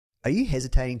Are you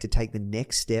hesitating to take the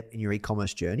next step in your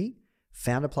e-commerce journey?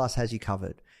 Founder Plus has you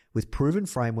covered. With proven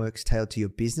frameworks tailored to your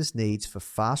business needs for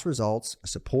fast results, a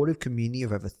supportive community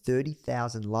of over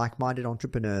 30,000 like-minded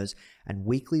entrepreneurs, and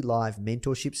weekly live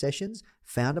mentorship sessions,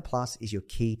 Founder Plus is your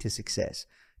key to success.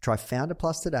 Try Founder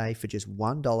Plus today for just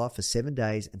 $1 for 7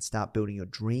 days and start building your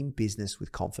dream business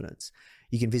with confidence.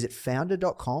 You can visit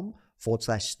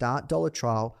founder.com/start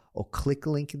 $1 or click the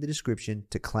link in the description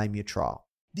to claim your trial.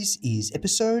 This is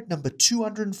episode number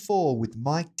 204 with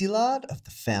Mike Dillard of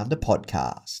the Founder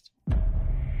Podcast.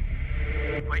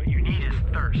 What you need is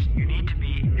thirst. You need to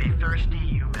be a thirsty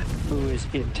human who is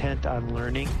intent on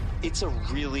learning. It's a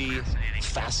really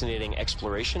fascinating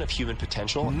exploration of human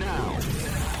potential. Now,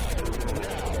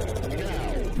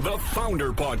 the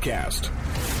Founder Podcast.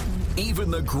 Even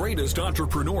the greatest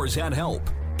entrepreneurs had help.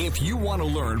 If you want to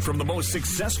learn from the most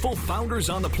successful founders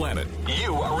on the planet,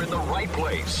 you are in the right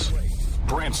place.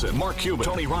 Branson, Mark Cuban,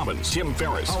 Tony Robbins, Tim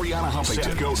Ferriss, Ariana Huffington,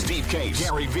 Seth Godin, Steve Case,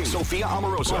 Gary Vee, Sophia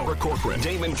Amoruso, Barbara Corcoran,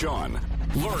 Damon John.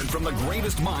 Learn from the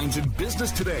greatest minds in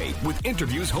business today with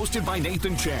interviews hosted by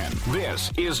Nathan Chan.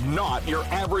 This is not your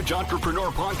average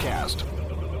entrepreneur podcast.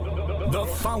 The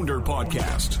Founder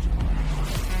Podcast.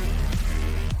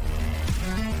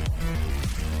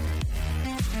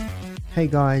 Hey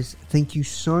guys, thank you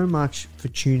so much for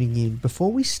tuning in.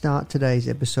 Before we start today's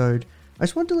episode, I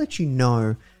just want to let you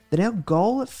know that our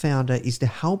goal at Founder is to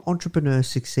help entrepreneurs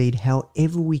succeed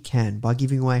however we can by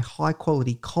giving away high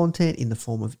quality content in the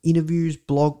form of interviews,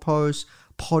 blog posts,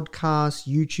 podcasts,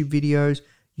 YouTube videos,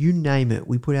 you name it.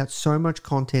 We put out so much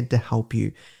content to help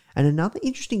you. And another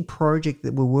interesting project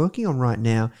that we're working on right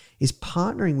now is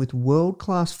partnering with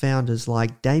world-class founders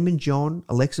like Damon John,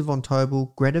 Alexa Von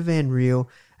Tobel, Greta Van Riel,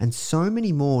 and so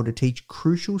many more to teach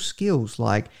crucial skills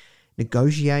like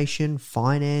negotiation,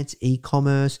 finance,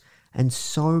 e-commerce, and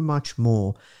so much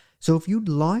more. So if you'd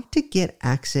like to get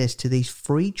access to these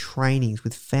free trainings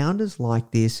with founders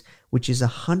like this, which is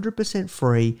 100%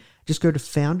 free, just go to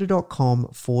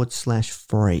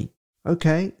founder.com/free.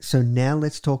 Okay, so now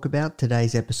let's talk about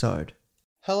today's episode.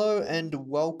 Hello and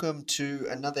welcome to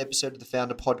another episode of the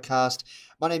Founder Podcast.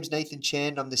 My name is Nathan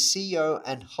Chan. I'm the CEO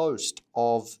and host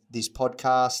of this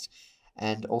podcast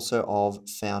and also of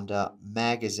Founder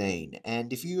Magazine.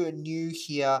 And if you are new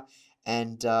here,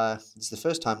 and it's the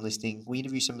first time listening, we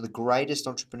interview some of the greatest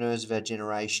entrepreneurs of our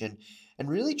generation and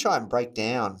really try and break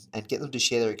down and get them to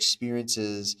share their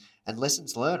experiences and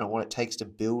lessons learned on what it takes to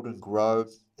build and grow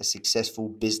a successful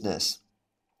business.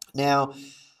 Now,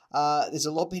 there's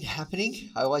a lot been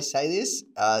happening. I always say this.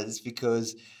 It's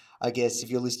because I guess if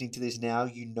you're listening to this now,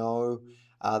 you know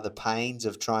the pains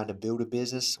of trying to build a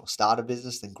business or start a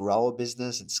business, then grow a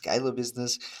business and scale a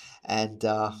business. And,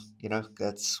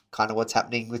 that's kind of what's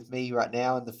happening with me right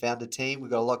now and the Founder team. We've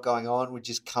got a lot going on. We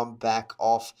just come back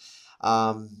off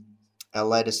our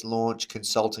latest launch,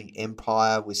 Consulting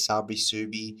Empire with Sabri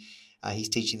Subi. He's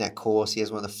teaching that course. He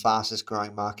has one of the fastest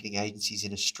growing marketing agencies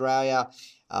in Australia.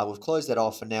 We've closed that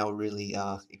off and now we're really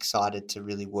excited to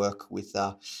really work with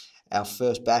our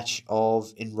first batch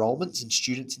of enrollments and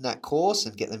students in that course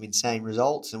and get them insane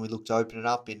results. And we look to open it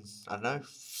up in,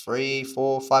 3,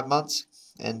 4, 5 months.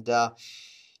 And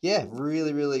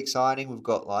really, really exciting. We've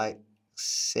got like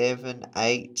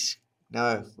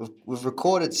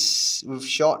we've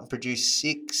shot and produced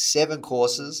 7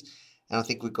 courses. And I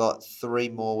think we've got 3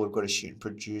 more we've got to shoot and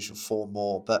produce, or 4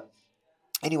 more. But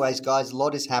anyways, guys, a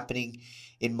lot is happening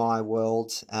in my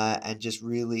world and just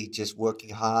working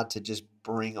hard to just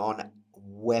bring on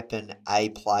weapon A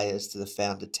players to the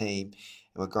Founder team.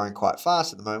 And we're growing quite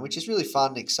fast at the moment, which is really fun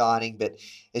and exciting, but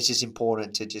it's just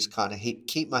important to just kind of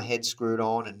keep my head screwed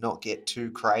on and not get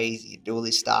too crazy and do all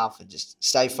this stuff and just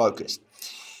stay focused.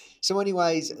 So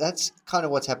anyways, that's kind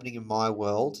of what's happening in my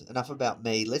world. Enough about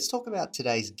me. Let's talk about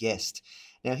today's guest.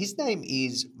 Now, his name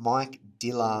is Mike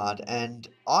Dillard, and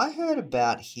I heard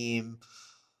about him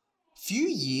few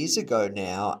years ago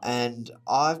now, and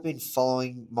I've been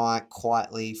following Mike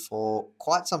quietly for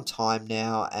quite some time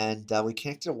now, and we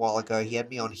connected a while ago. He had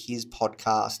me on his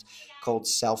podcast called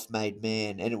Self-Made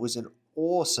Man, and it was an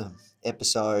awesome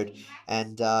episode,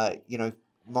 and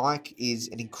Mike is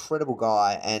an incredible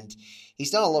guy, and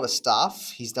he's done a lot of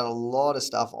stuff. He's done a lot of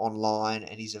stuff online,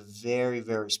 and he's a very,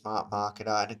 very smart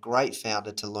marketer and a great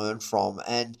founder to learn from.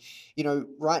 And,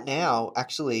 right now,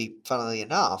 actually, funnily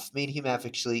enough, me and him have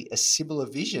actually a similar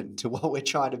vision to what we're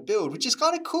trying to build, which is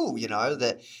kind of cool,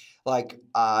 that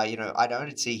I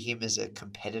don't see him as a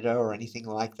competitor or anything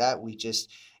like that. We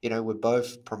just, we're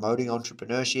both promoting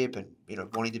entrepreneurship and,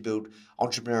 wanting to build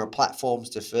entrepreneurial platforms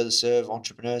to further serve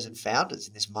entrepreneurs and founders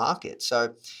in this market.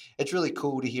 So it's really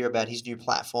cool to hear about his new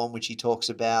platform, which he talks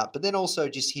about, but then also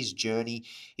just his journey.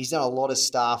 He's done a lot of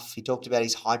stuff. He talked about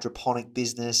his hydroponic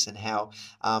business and how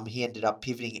he ended up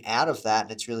pivoting out of that.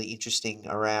 And it's really interesting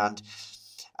around,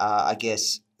 I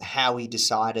guess, how he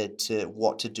decided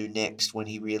what to do next when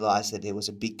he realized that there was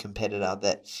a big competitor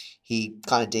that he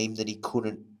kind of deemed that he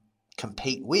couldn't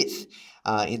compete with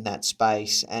in that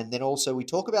space. And then also we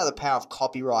talk about the power of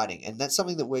copywriting, and that's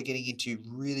something that we're getting into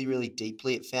really, really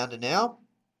deeply at Founder Now.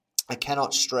 I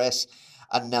cannot stress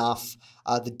enough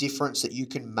the difference that you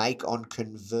can make on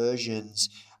conversions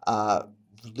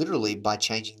literally by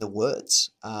changing the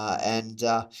words or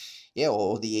the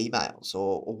emails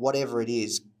or whatever it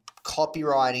is.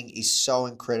 Copywriting is so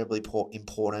incredibly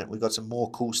important. We've got some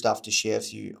more cool stuff to share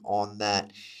with you on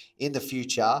that in the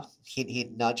future. Hint,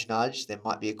 hint, nudge, nudge. There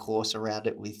might be a course around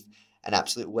it with an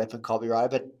absolute weapon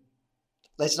copywriter, but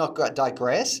let's not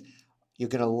digress. You're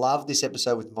going to love this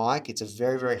episode with Mike. It's a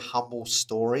very, very humble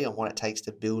story on what it takes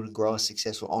to build and grow a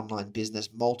successful online business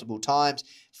multiple times,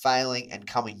 failing and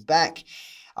coming back.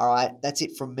 All right, that's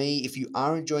it from me. If you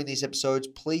are enjoying these episodes,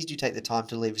 please do take the time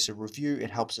to leave us a review.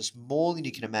 It helps us more than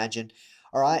you can imagine.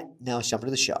 All right, now let's jump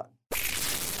into the show.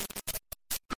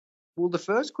 Well, the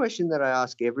first question that I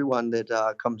ask everyone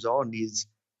that comes on is,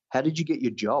 how did you get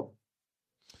your job?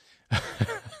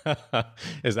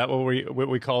 Is that what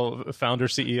we call founder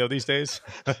CEO these days?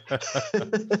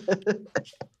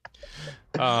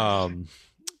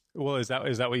 Well, is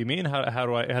that what you mean? How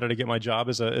did I get my job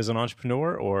as an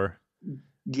entrepreneur, or?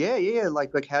 Yeah.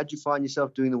 Like how'd you find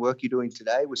yourself doing the work you're doing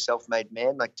today with Self-Made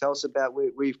Man? Like, tell us about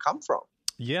where you've come from.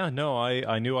 Yeah, no,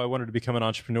 I knew I wanted to become an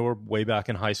entrepreneur way back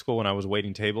in high school when I was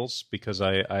waiting tables, because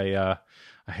I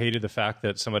hated the fact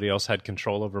that somebody else had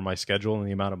control over my schedule and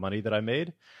the amount of money that I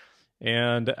made.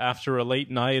 And after a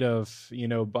late night of,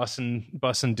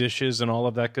 bussing dishes and all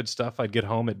of that good stuff, I'd get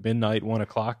home at midnight, 1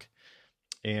 o'clock.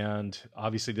 And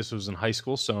obviously this was in high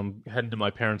school, so I'm heading to my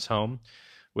parents' home,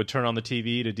 would turn on the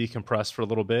TV to decompress for a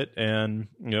little bit. And,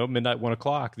 midnight, 1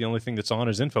 o'clock, the only thing that's on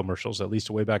is infomercials, at least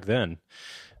way back then,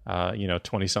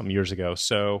 20-something years ago.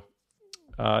 So,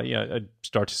 I'd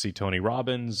start to see Tony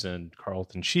Robbins and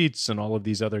Carlton Sheets and all of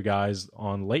these other guys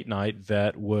on late night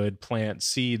that would plant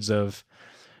seeds of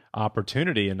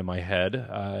opportunity into my head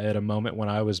at a moment when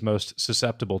I was most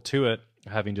susceptible to it,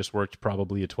 having just worked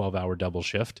probably a 12-hour double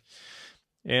shift.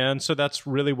 And so that's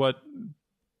really what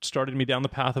started me down the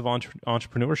path of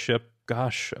entrepreneurship.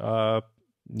 Gosh,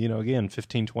 again,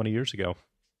 15, 20 years ago.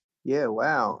 Yeah,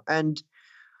 wow. And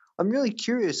I'm really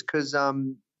curious because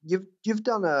you've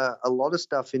done a lot of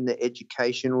stuff in the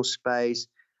educational space,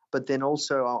 but then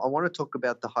also I want to talk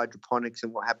about the hydroponics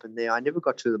and what happened there. I never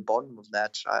got to the bottom of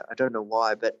that. I don't know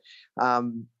why, but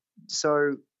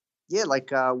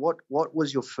what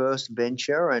was your first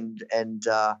venture and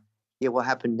what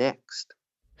happened next?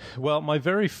 Well, my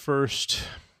very first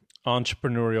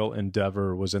entrepreneurial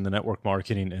endeavor was in the network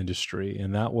marketing industry,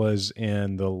 and that was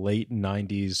in the late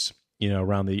 90s,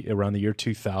 around the year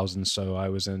 2000. So I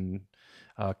was in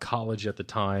college at the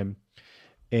time,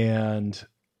 and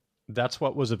that's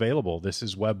what was available. This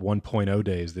is Web 1.0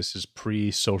 days. This is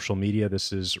pre-social media.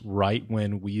 This is right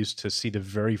when we used to see the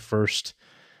very first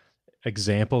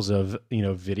examples of,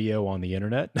 video on the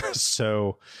internet.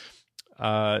 So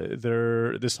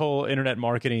this whole internet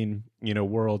marketing,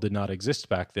 world did not exist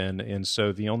back then. And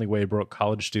so the only way a broke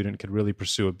college student could really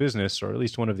pursue a business, or at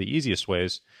least one of the easiest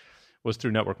ways, was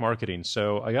through network marketing.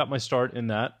 So I got my start in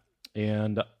that,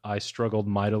 and I struggled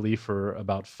mightily for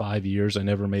about 5 years. I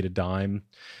never made a dime,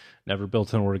 never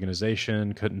built an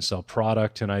organization, couldn't sell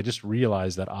product. And I just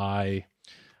realized that I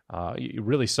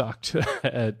really sucked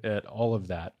at all of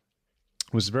that.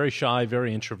 Was very shy,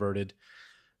 very introverted.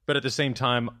 But at the same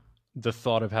time, the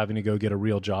thought of having to go get a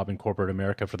real job in corporate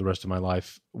America for the rest of my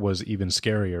life was even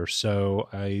scarier. So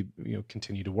I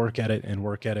continued to work at it. And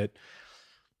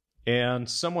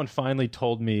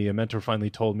a mentor finally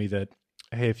told me that,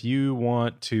 hey, if you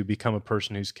want to become a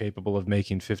person who's capable of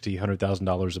making $50,000,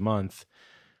 $100,000 a month,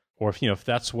 or if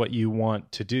that's what you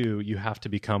want to do, you have to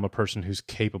become a person who's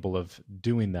capable of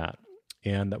doing that.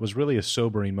 And that was really a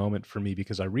sobering moment for me,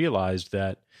 because I realized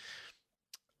that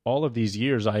all of these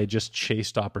years I had just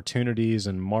chased opportunities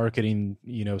and marketing,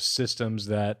 systems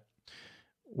that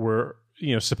were,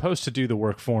 supposed to do the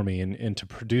work for me and to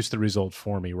produce the result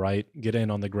for me, right? Get in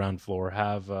on the ground floor,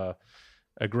 have a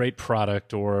great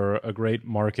product or a great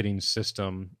marketing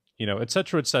system, et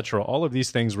cetera, et cetera. All of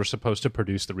these things were supposed to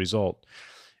produce the result.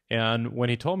 And when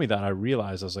he told me that, I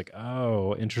realized, I was like,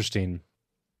 oh, interesting.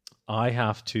 I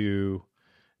have to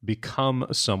become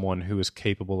someone who is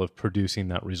capable of producing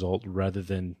that result rather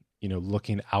than,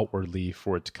 looking outwardly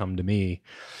for it to come to me.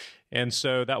 And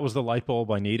so that was the light bulb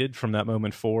I needed. From that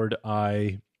moment forward,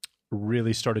 I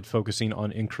really started focusing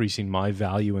on increasing my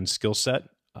value and skill set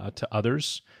to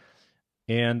others.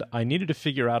 And I needed to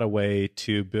figure out a way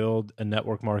to build a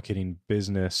network marketing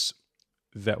business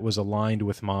that was aligned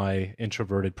with my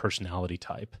introverted personality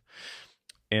type.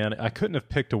 And I couldn't have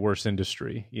picked a worse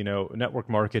industry. Network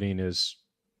marketing is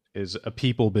a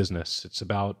people business. It's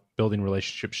about building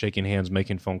relationships, shaking hands,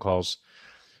 making phone calls,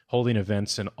 holding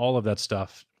events, and all of that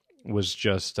stuff was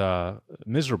just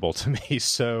miserable to me.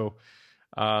 So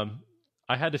I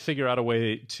had to figure out a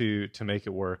way to make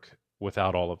it work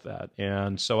without all of that.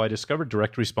 And so I discovered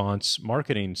direct response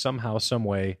marketing somehow, some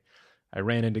way. I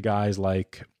ran into guys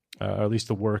like, or at least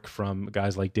the work from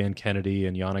guys like Dan Kennedy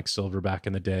and Yannick Silver back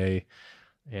in the day,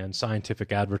 and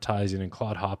Scientific Advertising and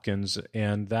Claude Hopkins.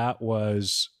 And that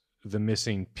was the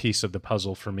missing piece of the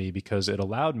puzzle for me, because it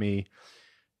allowed me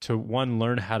to, one,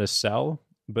 learn how to sell,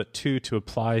 but two, to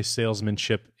apply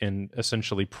salesmanship in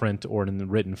essentially print or in the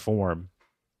written form,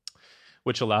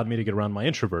 which allowed me to get around my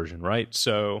introversion, right?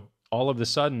 So all of a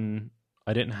sudden,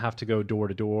 I didn't have to go door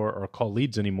to door or call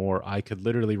leads anymore. I could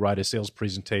literally write a sales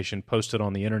presentation, post it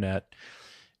on the internet,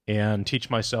 and teach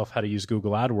myself how to use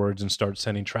Google AdWords and start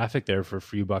sending traffic there for a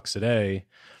few bucks a day.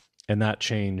 And that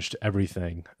changed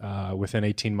everything. Within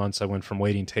 18 months, I went from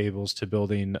waiting tables to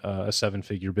building a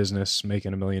 7-figure business,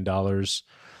 making $1 million.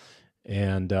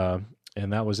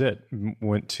 And that was it.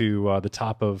 Went to the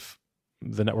top of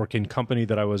the networking company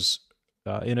that I was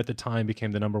in at the time,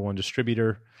 became the #1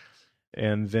 distributor.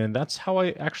 And then that's how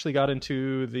I actually got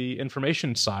into the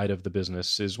information side of the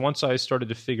business. Is once I started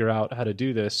to figure out how to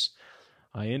do this,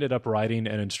 I ended up writing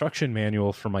an instruction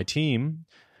manual for my team,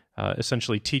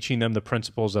 essentially teaching them the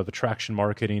principles of attraction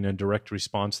marketing and direct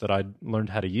response that I'd learned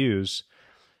how to use.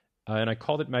 And I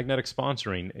called it magnetic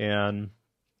sponsoring. And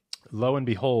lo and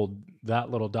behold,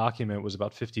 that little document was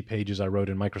about 50 pages I wrote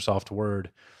in Microsoft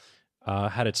Word,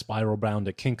 had it spiral bound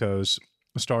at Kinko's,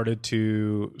 started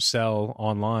to sell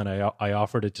online. I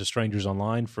offered it to strangers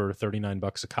online for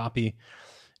 $39 a copy.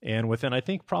 And within, I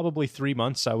think, probably 3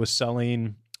 months, I was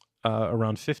selling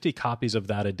around 50 copies of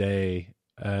that a day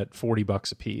at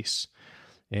 $40 a piece.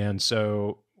 And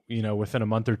so, within a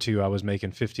month or two, I was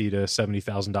making $50,000 to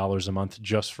 $70,000 a month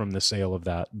just from the sale of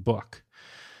that book.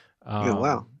 Oh,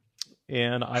 wow.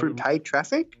 And through paid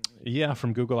traffic? Yeah,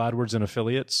 from Google AdWords and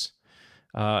affiliates.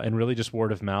 And really just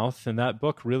word of mouth. And that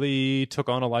book really took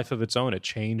on a life of its own. It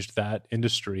changed that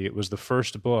industry. It was the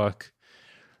first book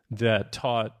that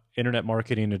taught internet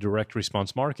marketing and direct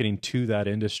response marketing to that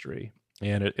industry.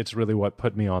 And it's really what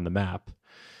put me on the map.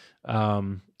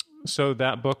 So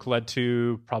that book led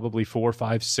to probably 4,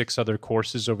 5, 6 other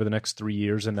courses over the next 3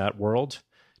 years in that world,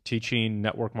 teaching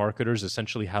network marketers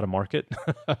essentially how to market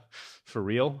for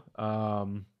real.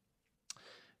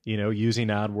 Using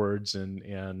AdWords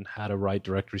and how to write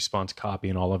direct response copy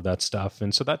and all of that stuff.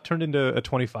 And so that turned into a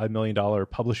 $25 million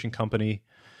publishing company.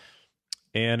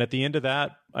 And at the end of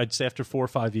that, I'd say after 4 or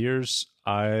 5 years,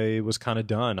 I was kind of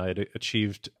done. I had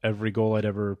achieved every goal I'd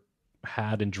ever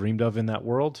had and dreamed of in that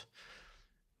world.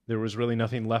 There was really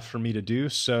nothing left for me to do.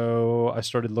 So I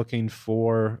started looking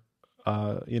for,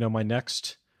 my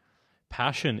next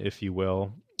passion, if you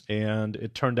will. And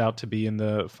it turned out to be in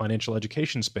the financial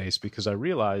education space, because I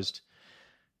realized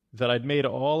that I'd made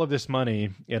all of this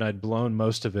money and I'd blown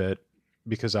most of it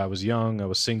because I was young, I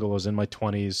was single, I was in my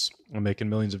 20s, I'm making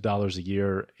millions of dollars a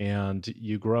year. And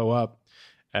you grow up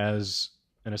as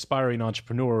an aspiring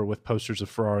entrepreneur with posters of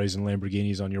Ferraris and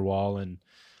Lamborghinis on your wall and,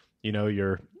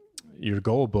 your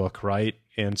goal book, right?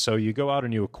 And so you go out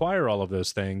and you acquire all of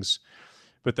those things.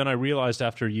 But then I realized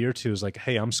after a year or two, it was like,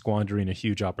 hey, I'm squandering a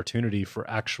huge opportunity for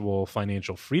actual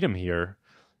financial freedom here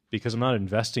because I'm not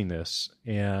investing this,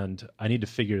 and I need to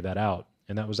figure that out.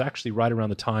 And that was actually right around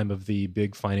the time of the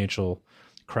big financial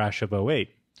crash of '08.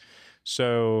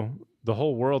 So the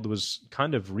whole world was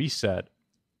kind of reset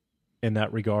in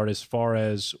that regard as far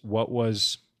as what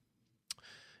was,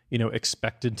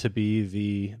 expected to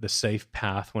be the safe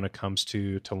path when it comes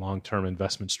to long-term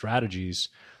investment strategies.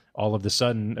 All of a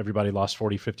sudden, everybody lost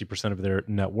 40, 50% of their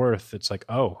net worth. It's like,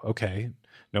 oh, okay,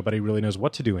 nobody really knows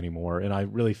what to do anymore. And I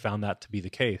really found that to be the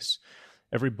case.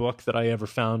 Every book that I ever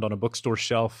found on a bookstore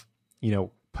shelf,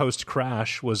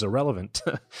 post-crash was irrelevant.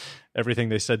 Everything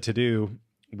they said to do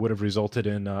would have resulted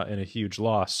in a huge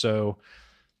loss. So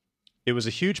it was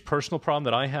a huge personal problem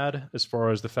that I had as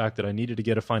far as the fact that I needed to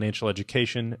get a financial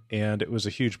education. And it was a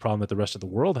huge problem that the rest of the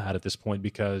world had at this point,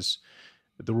 because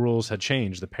the rules had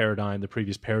changed. The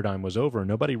previous paradigm was over.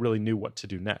 Nobody really knew what to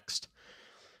do next.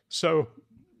 So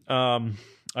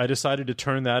I decided to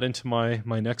turn that into my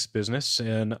next business,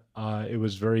 and it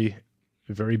was very,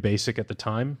 very basic at the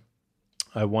time.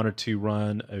 I wanted to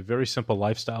run a very simple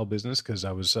lifestyle business because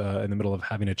I was in the middle of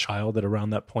having a child at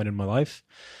around that point in my life.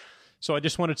 So I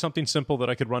just wanted something simple that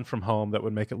I could run from home that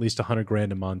would make at least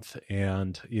 $100,000 a month,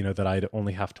 and that I'd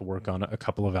only have to work on a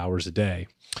couple of hours a day.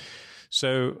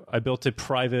 So I built a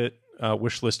private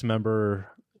wish list member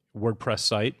WordPress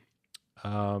site,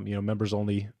 members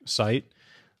only site,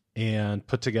 and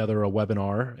put together a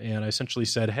webinar. And I essentially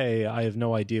said, hey, I have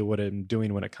no idea what I'm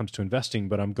doing when it comes to investing,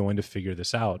 but I'm going to figure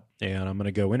this out. And I'm going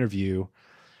to go interview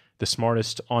the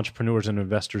smartest entrepreneurs and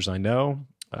investors I know.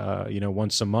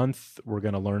 Once a month, we're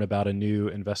going to learn about a new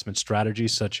investment strategy,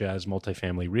 such as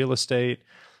multifamily real estate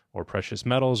or precious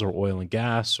metals or oil and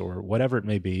gas or whatever it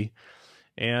may be.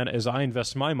 And as I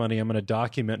invest my money, I'm going to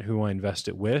document who I invest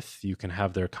it with. You can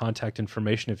have their contact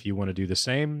information if you want to do the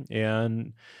same.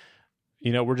 And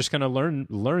we're just going to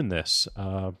learn this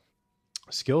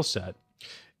skill set.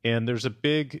 And there's a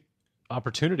big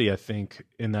opportunity, I think,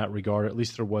 in that regard, at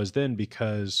least there was then,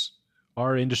 because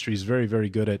our industry is very, very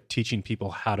good at teaching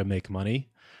people how to make money,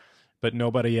 but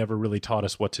nobody ever really taught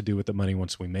us what to do with the money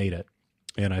once we made it.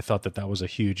 And I thought that was a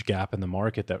huge gap in the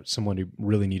market that someone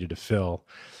really needed to fill.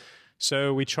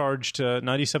 So we charged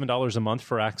 $97 a month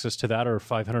for access to that, or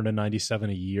 $597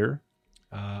 a year.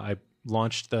 I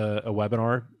launched a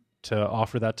webinar to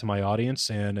offer that to my audience,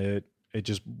 and it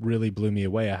just really blew me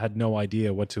away. I had no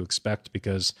idea what to expect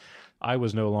because I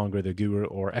was no longer the guru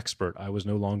or expert. I was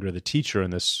no longer the teacher in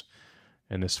this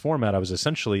format. I was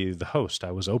essentially the host.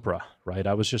 I was Oprah, right?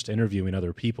 I was just interviewing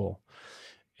other people.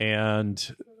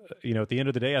 And, at the end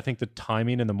of the day, I think the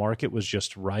timing in the market was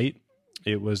just right.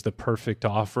 It was the perfect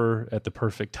offer at the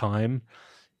perfect time.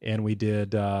 And we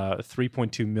did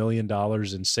 $3.2 million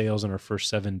in sales in our first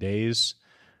 7 days.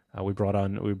 We brought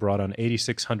on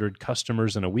 8,600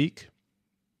 customers in a week.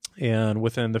 And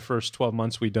within the first 12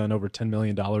 months, we'd done over $10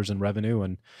 million in revenue,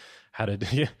 and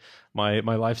my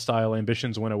lifestyle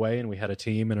ambitions went away, and we had a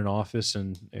team and an office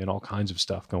and all kinds of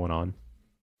stuff going on.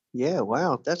 Yeah,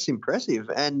 wow, that's impressive.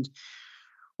 And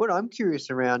what I'm curious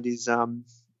around is,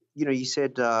 you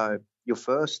said your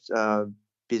first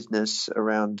business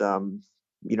around,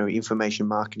 information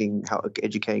marketing, how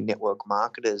educating network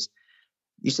marketers.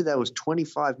 You said that was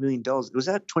 $25 million. Was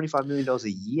that $25 million a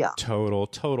year?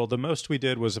 Total. The most we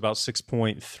did was about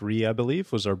 6.3, I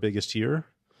believe, was our biggest year.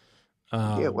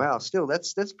 Yeah, wow. Still,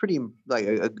 that's pretty like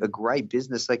a great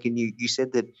business. Like, and you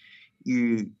said that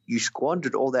you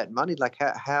squandered all that money. Like,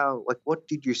 how what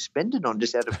did you spend it on?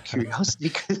 Just out of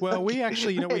curiosity. Well, we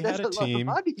actually, we had a team.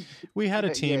 We had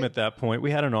a team at that point. We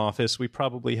had an office. We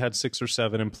probably had 6 or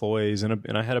 7 employees, and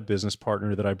I had a business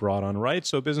partner that I brought on. Right,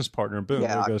 so a business partner, boom,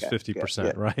 there goes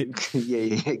 50%. Right.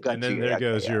 Yeah. Got and then there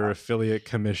goes your affiliate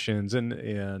commissions,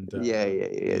 and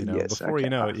before you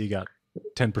know it, you got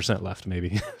 10% left,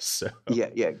 maybe. So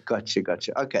yeah, gotcha.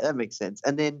 Okay, that makes sense.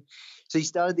 And then, so you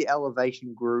started the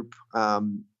Elevation Group.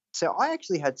 So I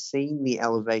actually had seen the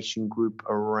Elevation Group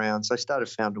around. So I started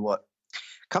Founder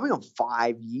coming on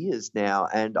 5 years now,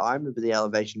 and I remember the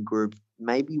Elevation Group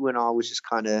maybe when I was just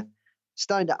kind of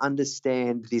starting to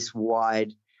understand this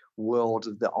wide world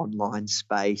of the online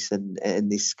space and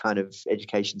this kind of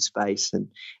education space and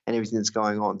everything that's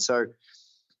going on. So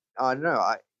I don't know.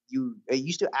 Are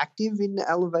you still active in the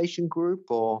Elevation Group,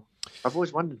 or? I've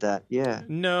always wondered that. Yeah.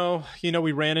 No,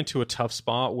 we ran into a tough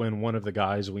spot when one of the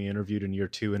guys we interviewed in year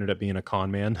 2 ended up being a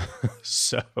con man.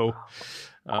 So,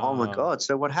 oh my God.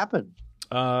 So what happened?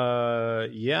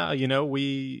 Yeah,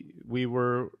 we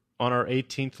were on our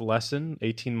 18th lesson,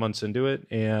 18 months into it.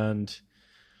 And,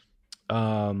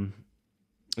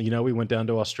 we went down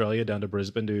to Australia, down to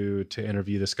Brisbane to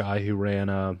interview this guy who ran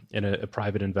a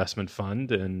private investment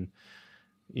fund and,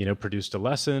 produced a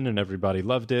lesson, and everybody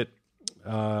loved it.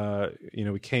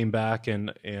 We came back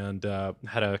and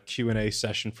had a Q&A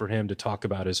session for him to talk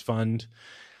about his fund.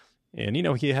 And,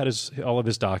 he had all of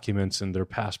his documents and their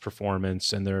past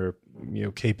performance and their,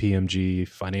 KPMG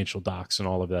financial docs and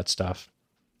all of that stuff.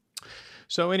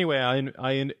 So anyway,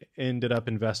 I ended up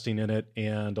investing in it,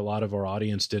 and a lot of our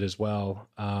audience did as well.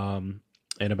 And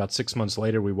about 6 months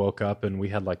later, we woke up and we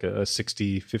had like a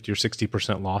 50 or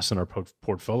 60% loss in our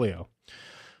portfolio.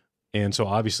 And so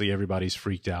obviously everybody's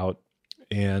freaked out.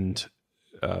 And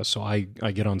so I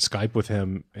get on Skype with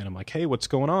him, and I'm like, hey, what's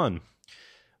going on?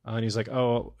 And he's like,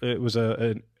 oh, it was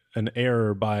an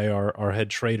error by our head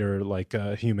trader, like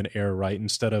a human error, right?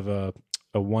 Instead of a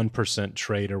 1%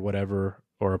 trade or whatever,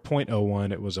 or a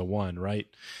 0.01, it was a 1, right?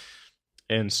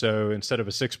 And so instead of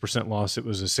a 6% loss, it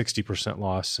was a 60%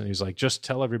 loss. And he's like, just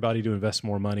tell everybody to invest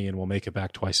more money and we'll make it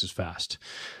back twice as fast.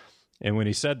 And when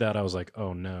he said that, I was like,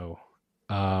 oh no.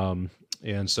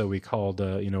 And so we called,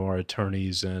 our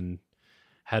attorneys and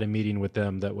had a meeting with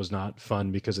them that was not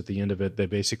fun, because at the end of it, they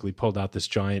basically pulled out this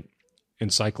giant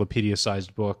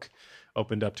encyclopedia-sized book,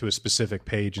 opened up to a specific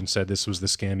page and said, this was the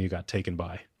scam you got taken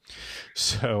by.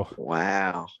 So,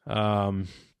 wow.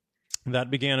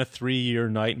 That began a 3-year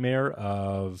nightmare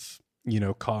of,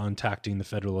 contacting the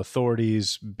federal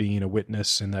authorities, being a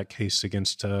witness in that case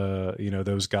against,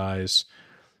 those guys.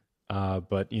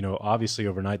 But, obviously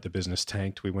overnight the business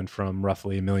tanked. We went from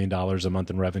roughly $1 million a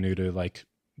month in revenue to like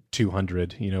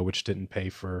 200, which didn't pay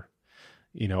for,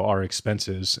 our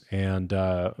expenses. And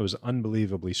it was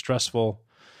unbelievably stressful.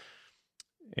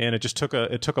 And it just took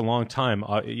a long time.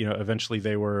 Eventually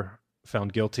they were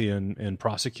found guilty and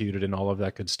prosecuted and all of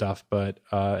that good stuff. But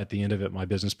at the end of it, my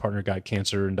business partner got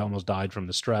cancer and almost died from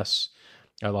the stress.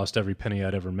 I lost every penny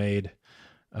I'd ever made.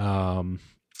 So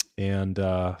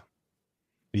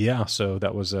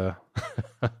that was a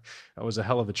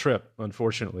hell of a trip,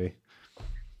 unfortunately.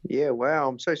 Yeah, wow.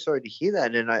 I'm so sorry to hear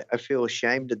that. And I feel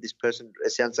ashamed that this person, it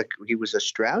sounds like he was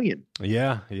Australian.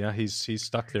 Yeah. He's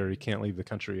stuck there. He can't leave the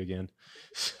country again.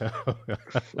 So.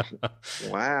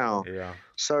 Wow. Yeah.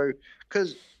 So,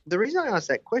 because the reason I asked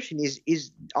that question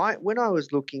is when I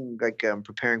was looking,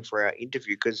 preparing for our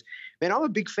interview, because, man, I'm a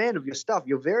big fan of your stuff.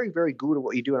 You're very, very good at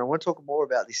what you do. And I want to talk more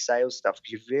about this sales stuff,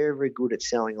 because you're very, very good at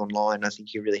selling online. I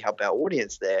think you really help our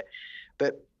audience there.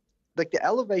 But like the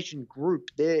Elevation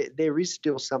Group, there is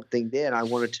still something there, and I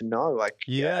wanted to know,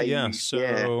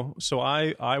 So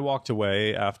I walked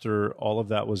away after all of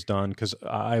that was done, because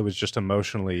I was just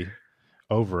emotionally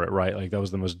over it, right? Like that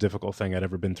was the most difficult thing I'd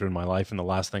ever been through in my life, and the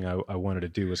last thing I wanted to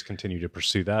do was continue to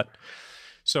pursue that.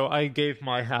 So I gave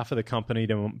my half of the company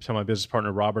to my business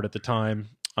partner Robert at the time,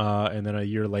 and then a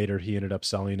year later he ended up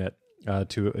selling it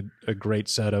to a great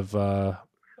set of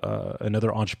another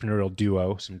entrepreneurial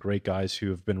duo, some great guys who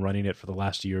have been running it for the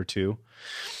last year or two.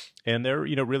 And they're,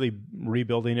 really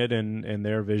rebuilding it in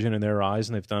their vision and their eyes,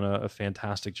 and they've done a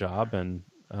fantastic job. And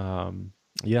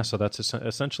so that's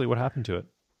essentially what happened to it.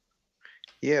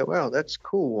 Yeah, well, that's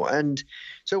cool. And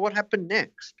so what happened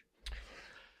next?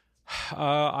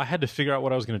 I had to figure out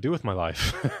what I was going to do with my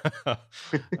life.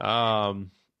 And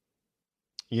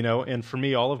for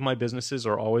me, all of my businesses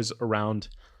are always around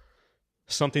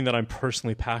something that I'm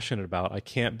personally passionate about. I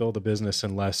can't build a business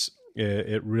unless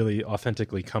it really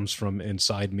authentically comes from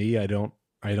inside me. I don't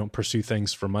pursue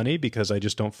things for money, because I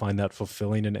just don't find that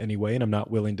fulfilling in any way. And I'm not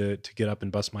willing to get up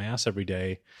and bust my ass every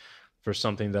day for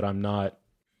something that I'm not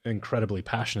incredibly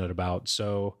passionate about.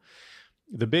 So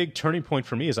the big turning point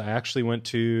for me is I actually went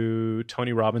to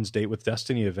Tony Robbins' Date with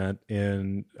Destiny event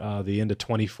in the end of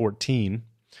 2014.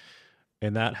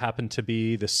 And that happened to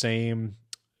be the same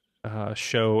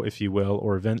show, if you will,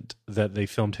 or event that they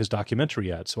filmed his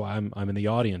documentary at. So I'm in the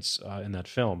audience in that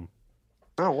film.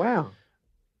 Oh, wow.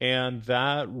 And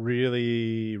that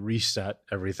really reset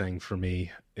everything for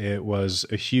me. It was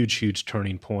a huge, huge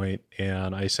turning point,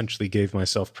 and I essentially gave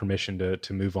myself permission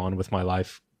to move on with my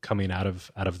life coming out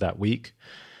of that week.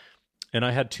 And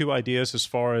I had two ideas as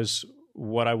far as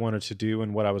what I wanted to do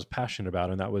and what I was passionate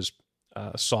about, and that was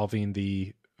solving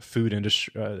the food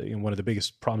industry, one of the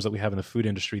biggest problems that we have in the food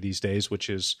industry these days,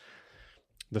 which is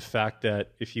the fact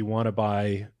that if you want to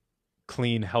buy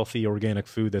clean, healthy, organic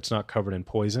food that's not covered in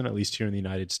poison, at least here in the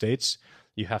United States,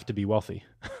 you have to be wealthy.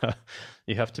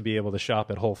 You have to be able to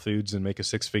shop at Whole Foods and make a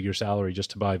 6-figure salary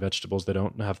just to buy vegetables that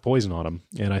don't have poison on them.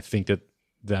 And I think that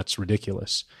that's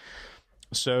ridiculous.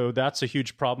 So that's a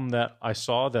huge problem that I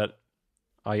saw that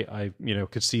I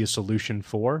could see a solution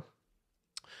for.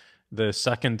 The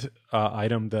second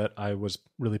item that I was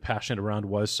really passionate around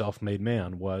was Self-Made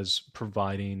Man, was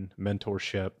providing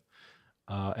mentorship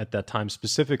at that time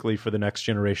specifically for the next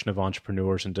generation of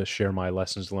entrepreneurs, and to share my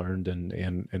lessons learned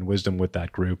and wisdom with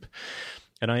that group.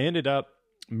 And I ended up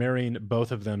marrying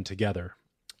both of them together.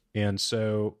 And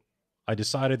so I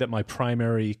decided that my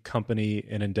primary company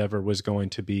and endeavor was going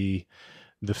to be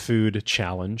the Food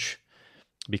Challenge,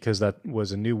 because that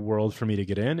was a new world for me to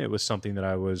get in. It was something that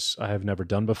I have never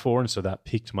done before, and so that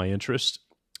piqued my interest.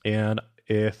 And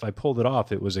if I pulled it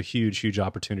off, it was a huge, huge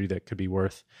opportunity that could be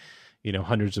worth,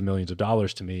 hundreds of millions of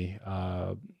dollars to me,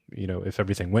 if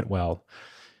everything went well.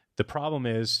 The problem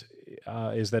is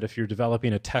that if you're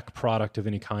developing a tech product of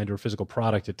any kind or physical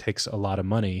product, it takes a lot of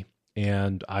money,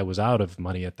 and I was out of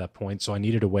money at that point. So I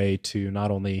needed a way to not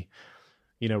only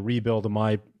rebuild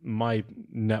my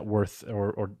net worth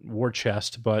or war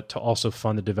chest, but to also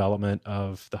fund the development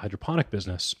of the hydroponic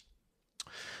business.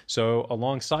 So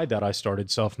alongside that, I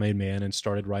started Self-Made Man and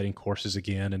started writing courses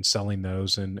again and selling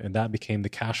those. And that became the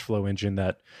cash flow engine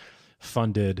that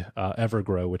funded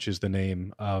Evergrow, which is the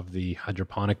name of the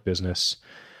hydroponic business.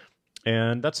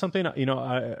 And that's something,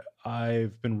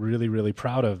 I've been really, really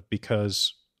proud of,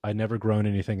 because I'd never grown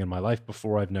anything in my life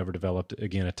before. I've never developed,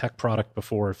 again, a tech product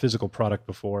before, a physical product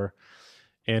before.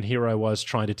 And here I was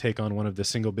trying to take on one of the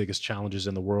single biggest challenges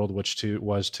in the world, which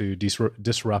was to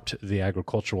disrupt the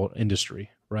agricultural industry,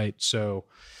 right? So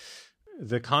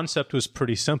the concept was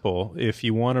pretty simple. If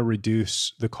you want to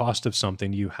reduce the cost of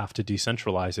something, you have to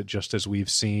decentralize it, just as we've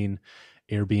seen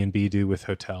Airbnb do with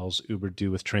hotels, Uber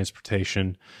do with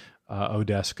transportation,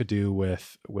 Odesk do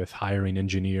with hiring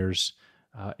engineers,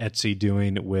 Etsy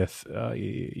doing with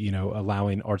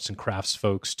allowing arts and crafts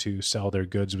folks to sell their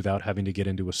goods without having to get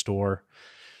into a store.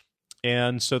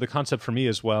 And so the concept for me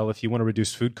is, well, if you want to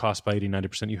reduce food costs by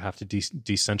 80-90%, you have to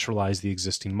decentralize the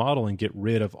existing model and get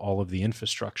rid of all of the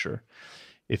infrastructure.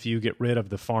 If you get rid of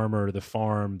the farmer, the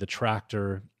farm, the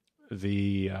tractor,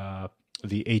 the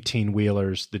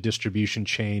 18-wheelers, the distribution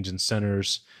chains and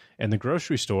centers, and the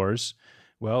grocery stores,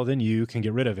 well, then you can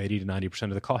get rid of 80-90%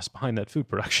 of the cost behind that food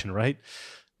production, right?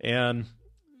 And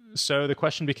so the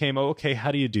question became, okay,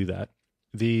 how do you do that?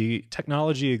 The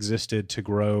technology existed to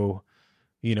grow,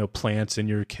 plants in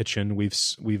your kitchen.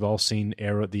 We've all seen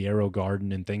the Aero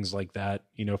Garden and things like that,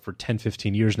 for 10,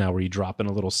 15 years now, where you drop in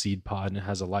a little seed pod and it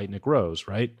has a light and it grows,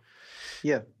 right?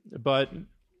 Yeah. But,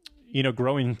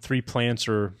 growing 3 plants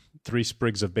or 3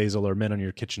 sprigs of basil or mint on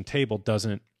your kitchen table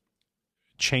doesn't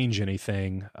change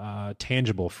anything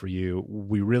tangible for you.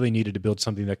 We really needed to build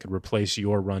something that could replace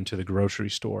your run to the grocery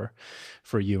store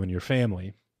for you and your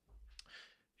family.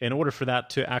 In order for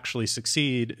that to actually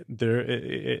succeed,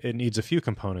 it needs a few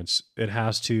components. It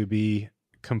has to be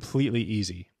completely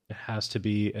easy. It has to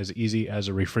be as easy as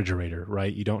a refrigerator,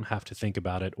 right? You don't have to think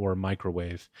about it, or a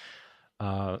microwave.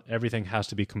 Everything has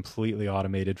to be completely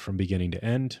automated from beginning to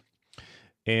end.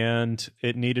 And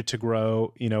it needed to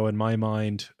grow, in my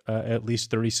mind, at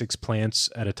least 36 plants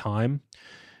at a time,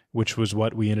 which was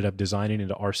what we ended up designing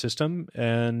into our system.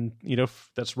 And,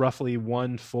 that's roughly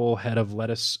 1 full head of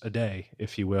lettuce a day,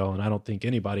 if you will. And I don't think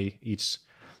anybody eats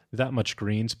that much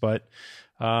greens, but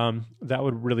that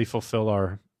would really fulfill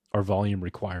our volume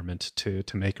requirement to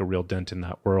make a real dent in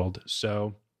that world.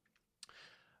 So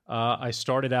I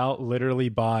started out literally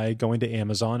by going to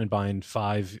Amazon and buying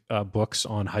 5 books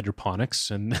on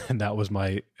hydroponics, and that was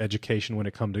my education when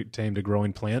it came to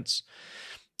growing plants.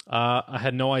 I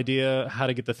had no idea how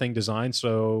to get the thing designed,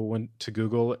 so went to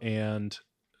Google and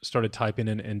started typing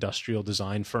in industrial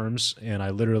design firms, and I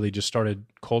literally just started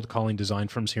cold calling design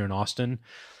firms here in Austin.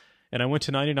 And I went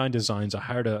to 99 Designs. I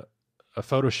hired a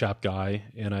Photoshop guy,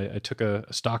 and I took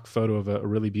a stock photo of a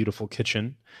really beautiful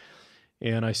kitchen.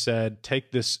 And I said,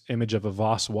 take this image of a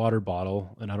Voss water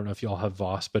bottle. And I don't know if y'all have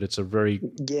Voss, but it's a very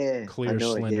clear,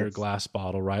 slender glass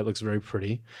bottle, right? It looks very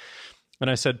pretty.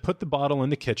 And I said, put the bottle in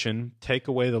the kitchen, take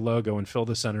away the logo, and fill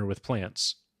the center with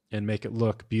plants and make it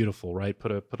look beautiful, right?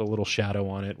 Put a little shadow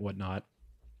on it, whatnot.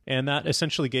 And that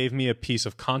essentially gave me a piece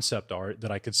of concept art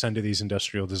that I could send to these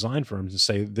industrial design firms and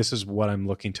say, this is what I'm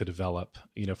looking to develop,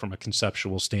 from a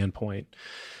conceptual standpoint.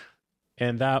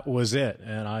 And that was it.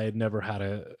 And I had never had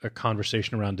a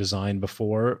conversation around design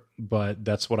before, but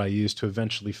that's what I used to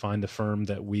eventually find the firm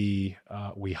that we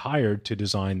hired to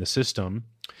design the system.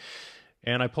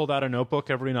 And I pulled out a notebook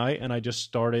every night and I just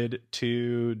started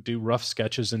to do rough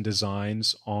sketches and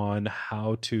designs on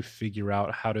how to figure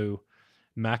out how to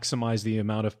maximize the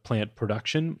amount of plant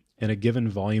production in a given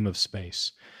volume of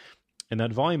space. And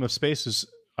that volume of space is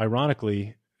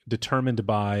ironically determined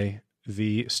by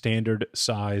the standard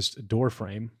sized door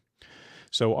frame.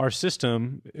 So our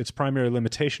system, its primary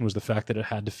limitation was the fact that it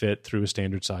had to fit through a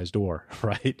standard sized door,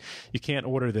 right? You can't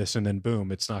order this and then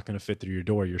boom, it's not going to fit through your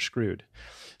door. You're screwed.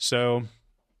 So,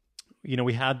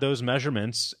 we had those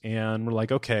measurements and we're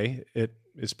like, okay, it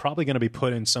is probably going to be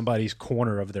put in somebody's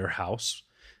corner of their house.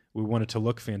 We want it to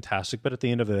look fantastic, but at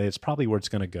the end of the day, it's probably where it's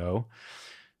going to go.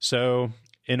 So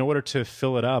in order to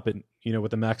fill it up,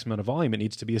 with the max amount of volume, it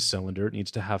needs to be a cylinder. It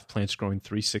needs to have plants growing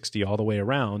 360 all the way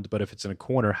around. But if it's in a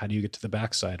corner, how do you get to the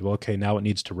backside? Well, okay, now it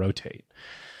needs to rotate.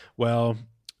 Well,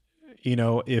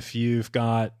 if you've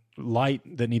got light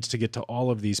that needs to get to all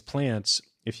of these plants,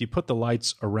 if you put the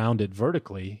lights around it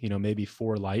vertically, maybe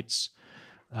 4 lights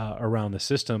around the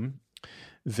system,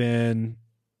 then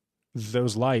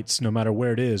those lights, no matter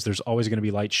where it is, there's always going to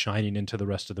be light shining into the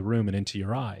rest of the room and into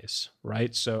your eyes,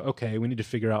 right? So, okay, we need to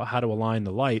figure out how to align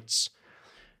the lights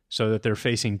so that they're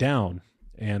facing down.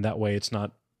 And that way it's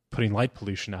not putting light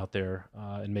pollution out there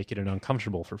and making it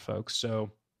uncomfortable for folks.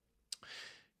 So,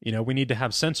 We need to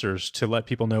have sensors to let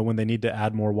people know when they need to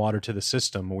add more water to the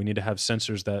system. We need to have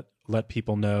sensors that let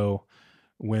people know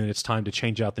when it's time to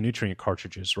change out the nutrient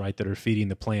cartridges, right, that are feeding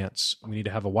the plants. We need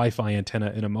to have a Wi-Fi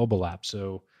antenna in a mobile app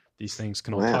so these things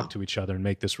can all talk to each other and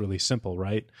make this really simple,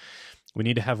 right? We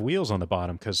need to have wheels on the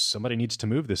bottom because somebody needs to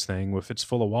move this thing. If it's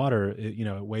full of water, it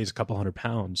weighs a couple 100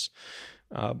 pounds.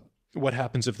 What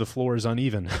happens if the floor is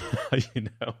uneven, and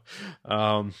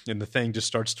the thing just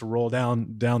starts to roll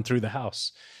down through the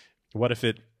house? What if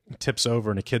it tips over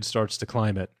and a kid starts to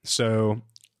climb it? So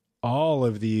all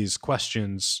of these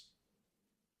questions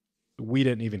we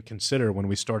didn't even consider when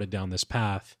we started down this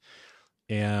path.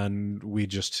 And we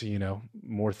just,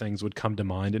 more things would come to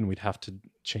mind and we'd have to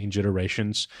change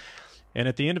iterations. And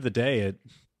at the end of the day,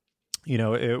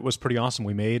 it was pretty awesome.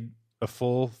 We made a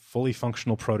fully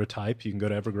functional prototype. You can go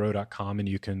to evergrow.com and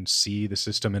you can see the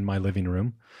system in my living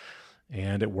room.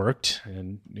 And it worked.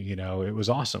 And, it was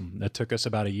awesome. That took us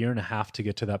about 1.5 years to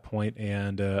get to that point,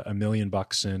 and $1 million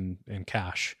in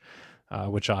cash,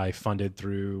 which I funded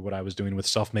through what I was doing with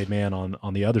Self-Made Man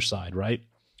on the other side, right?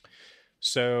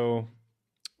 So,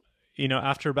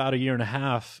 after about 1.5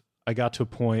 years, I got to a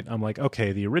point, I'm like,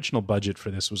 okay, the original budget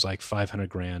for this was like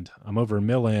 $500,000. I'm over $1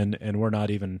 million and we're not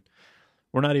even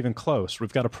close.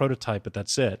 We've got a prototype, but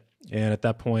that's it. And at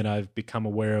that point, I've become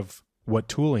aware of what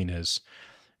tooling is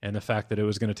and the fact that it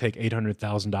was going to take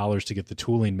 $800,000 to get the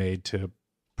tooling made to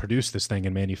produce this thing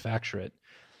and manufacture it.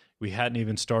 We hadn't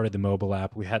even started the mobile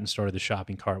app. We hadn't started the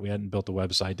shopping cart. We hadn't built a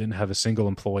website, didn't have a single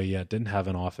employee yet, didn't have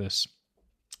an office,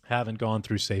 haven't gone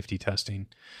through safety testing.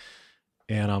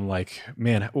 And I'm like,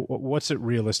 man, what's it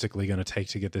realistically going to take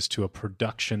to get this to a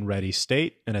production ready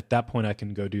state? And at that point, I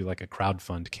can go do like a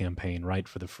crowdfund campaign, right,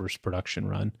 for the first production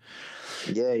run.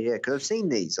 Yeah, because I've seen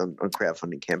these on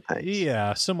crowdfunding campaigns.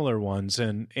 Yeah, similar ones.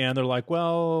 And they're like,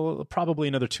 well, probably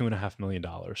another $2.5 million.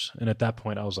 And at that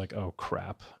point, I was like, oh,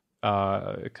 crap.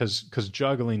 Because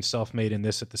juggling Self-Made and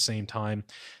this at the same time,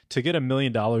 to get $1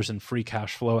 million in free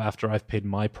cash flow after I've paid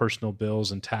my personal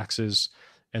bills and taxes,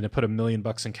 and to put $1 million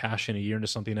in cash in a year into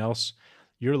something else,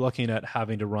 you're looking at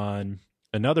having to run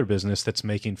another business that's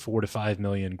making $4 to $5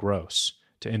 million gross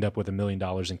to end up with $1 million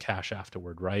in cash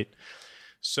afterward, right?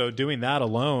 So doing that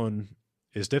alone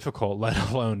is difficult, let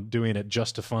alone doing it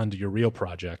just to fund your real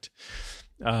project.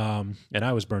 And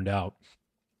I was burned out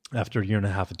after 1.5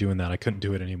 years of doing that. I couldn't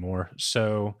do it anymore.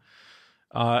 So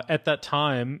at that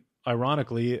time,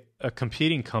 ironically, a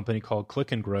competing company called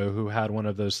Click and Grow, who had one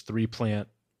of those 3-plant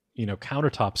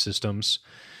countertop systems.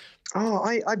 Oh,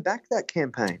 I backed that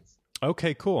campaign.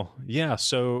 Okay, cool. Yeah.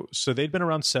 So they'd been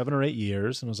around 7 or 8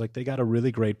 years, and I was like, they got a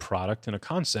really great product and a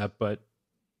concept, but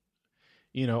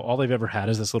all they've ever had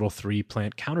is this little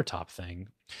 3-plant countertop thing.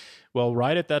 Well,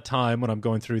 right at that time, when I'm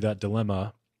going through that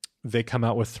dilemma, they come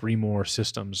out with 3 more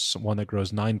systems, one that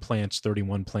grows 9 plants,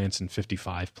 31 plants, and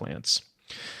 55 plants.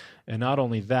 And not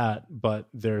only that, but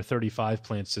their 35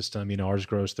 plant system, ours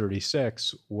grows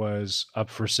 36, was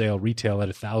up for sale retail at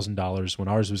 $1,000 when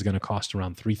ours was going to cost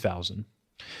around $3,000.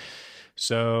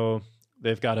 So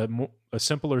they've got a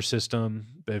simpler system.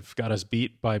 They've got us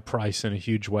beat by price in a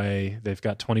huge way. They've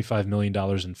got $25 million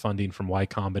in funding from Y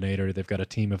Combinator. They've got a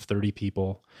team of 30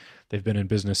 people. They've been in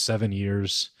business 7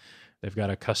 years. They've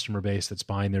got a customer base that's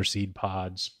buying their seed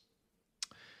pods.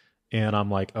 And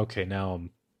I'm like, okay, now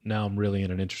I'm really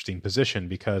in an interesting position,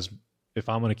 because if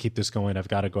I'm going to keep this going, I've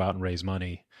got to go out and raise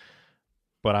money.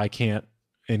 But I can't,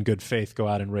 in good faith, go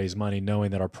out and raise money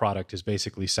knowing that our product is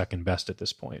basically second best at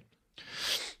this point.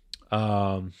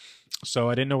 So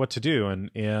I didn't know what to do.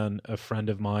 And a friend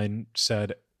of mine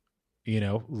said,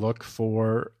 look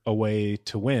for a way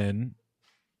to win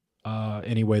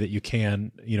any way that you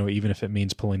can, even if it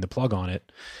means pulling the plug on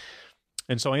it.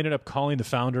 And so I ended up calling the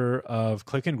founder of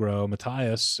Click and Grow,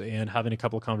 Matthias, and having a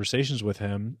couple of conversations with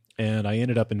him. And I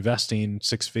ended up investing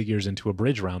 6 figures into a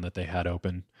bridge round that they had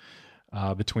open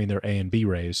between their A and B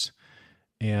raise.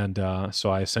 And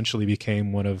so I essentially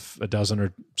became one of a dozen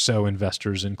or so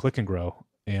investors in Click and Grow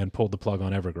and pulled the plug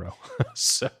on Evergrow.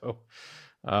 So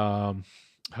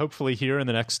hopefully here in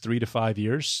the next 3 to 5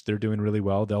 years, they're doing really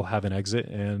well. They'll have an exit,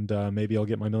 and maybe I'll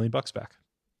get my $1 million back.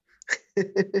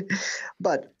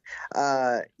 But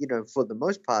for the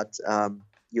most part,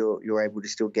 you're able to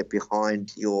still get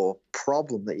behind your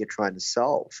problem that you're trying to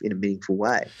solve in a meaningful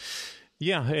way.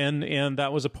 Yeah, and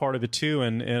that was a part of it too.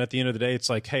 And at the end of the day, it's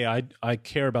like, hey, I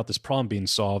care about this problem being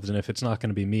solved, and if it's not going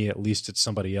to be me, at least it's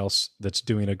somebody else that's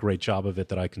doing a great job of it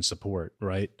that I can support,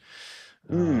 right?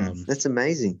 That's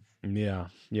amazing. Yeah.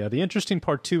 The interesting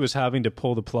part too is having to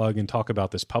pull the plug and talk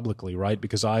about this publicly, right?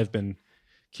 Because I've been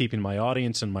keeping my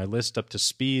audience and my list up to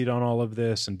speed on all of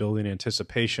this and building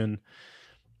anticipation.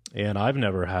 And I've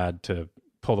never had to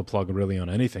pull the plug really on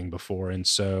anything before. And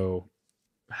so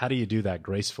how do you do that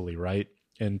gracefully, right?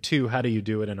 And two, how do you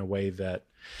do it in a way that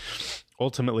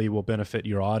ultimately will benefit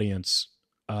your audience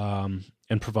and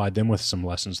provide them with some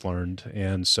lessons learned?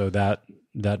 And so that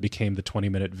became the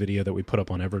 20-minute video that we put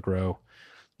up on Evergrow,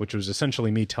 which was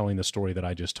essentially me telling the story that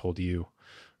I just told you,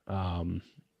 and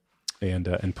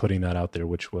putting that out there,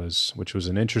 which was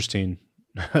an interesting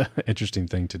interesting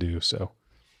thing to do. So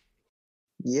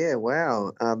yeah,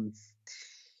 wow.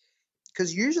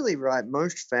 Because usually, right,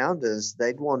 most founders,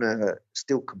 they'd want to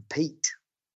still compete.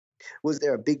 Was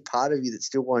there a big part of you that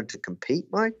still wanted to compete,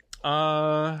 Mike?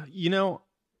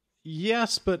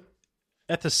 Yes, but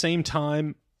at the same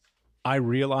time, I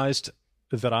realized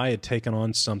that I had taken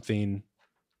on something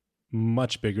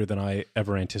much bigger than I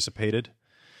ever anticipated.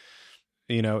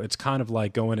 It's kind of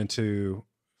like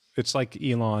it's like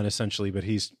Elon essentially, but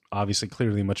he's obviously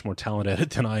clearly much more talented at it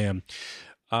than I am.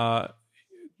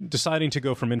 Deciding to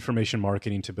go from information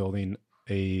marketing to building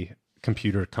a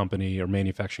computer company or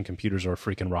manufacturing computers or a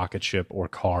freaking rocket ship or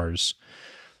cars.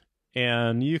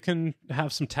 And you can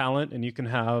have some talent and you can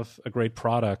have a great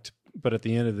product, but at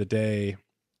the end of the day,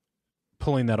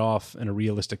 pulling that off in a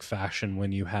realistic fashion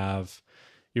when you're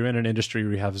in an industry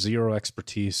where you have zero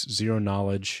expertise, zero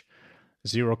knowledge,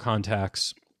 zero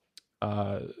contacts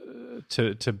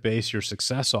to base your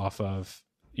success off of,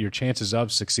 your chances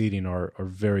of succeeding are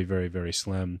very, very, very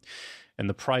slim. And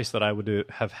the price that I would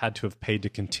have had to have paid to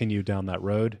continue down that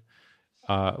road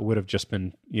would have just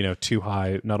been, too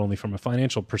high, not only from a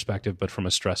financial perspective, but from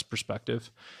a stress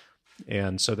perspective.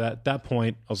 And so that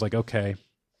point, I was like, okay,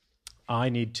 I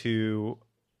need to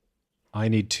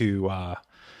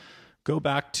go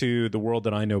back to the world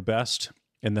that I know best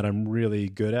and that I'm really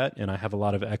good at and I have a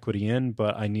lot of equity in,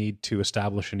 but I need to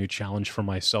establish a new challenge for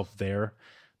myself there.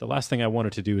 The last thing I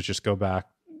wanted to do is just go back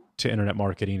to internet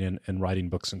marketing and writing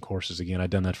books and courses again. I'd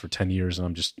done that for 10 years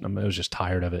and I was just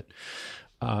tired of it.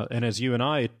 And as you and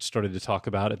I started to talk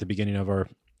about at the beginning of our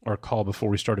call before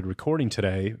we started recording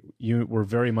today, you were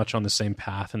very much on the same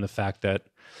path in the fact that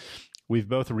we've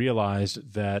both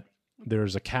realized that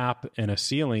there's a cap and a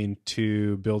ceiling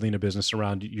to building a business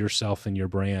around yourself and your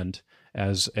brand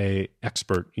as a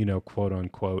expert, quote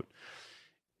unquote.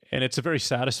 And it's a very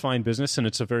satisfying business and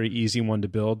it's a very easy one to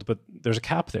build, but there's a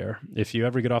cap there. If you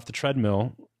ever get off the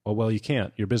treadmill, well, you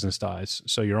can't. Your business dies.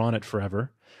 So you're on it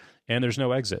forever and there's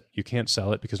no exit. You can't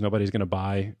sell it because nobody's going to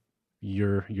buy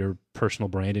your personal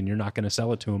brand and you're not going to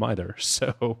sell it to them either.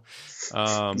 So,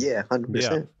 yeah,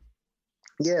 100%.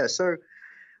 Yeah. So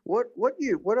I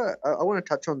want to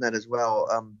touch on that as well.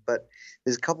 But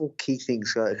there's a couple key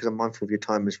things because I'm mindful of your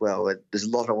time as well. There's a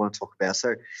lot I want to talk about.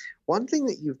 So one thing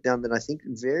that you've done that I think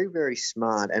is very, very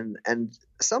smart, and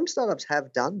some startups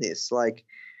have done this, like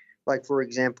for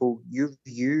example, you've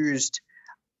used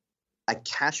a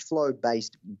cash flow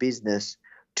based business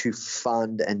to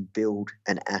fund and build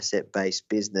an asset-based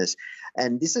business.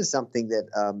 And this is something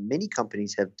that many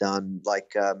companies have done,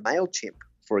 like MailChimp,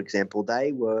 for example.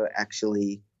 They were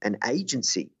actually an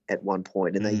agency at one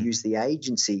point, and they used the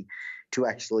agency to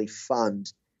actually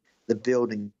fund the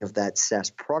building of that SaaS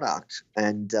product.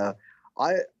 And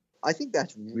I think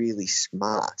that's really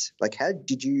smart. Like, how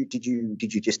did you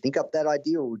just think up that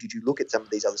idea, or did you look at some of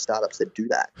these other startups that do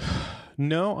that?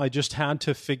 No, I just had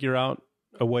to figure out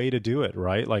a way to do it,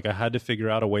 right? Like I had to figure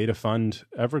out a way to fund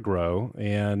Evergrow,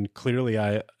 and clearly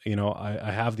I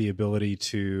have the ability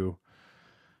to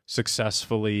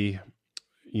successfully,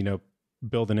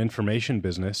 build an information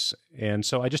business. And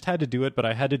so I just had to do it, but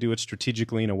I had to do it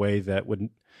strategically in a way that would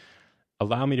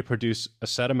allow me to produce a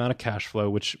set amount of cash flow,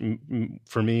 which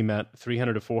for me meant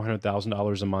 $300,000 to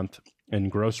 $400,000 a month in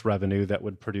gross revenue that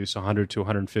would produce 100 to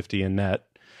 150 in net,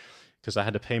 because I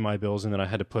had to pay my bills and then I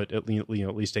had to put at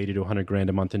least 80 to 100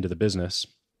 grand a month into the business.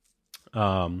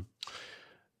 And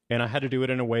I had to do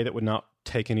it in a way that would not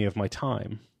take any of my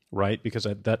time, right? Because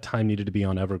that time needed to be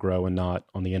on Evergrow and not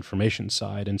on the information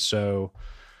side. And so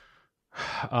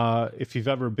if you've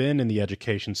ever been in the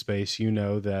education space, you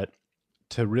know that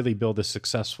to really build a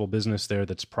successful business there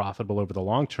that's profitable over the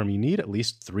long term, you need at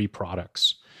least 3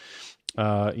 products.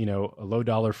 A low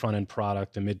dollar front end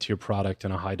product, a mid tier product,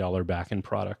 and a high dollar back end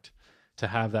product to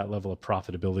have that level of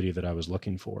profitability that I was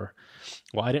looking for.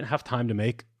 Well, I didn't have time to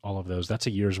make all of those. That's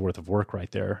a year's worth of work right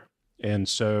there. And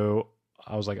so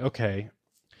I was like, okay,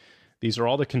 these are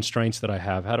all the constraints that I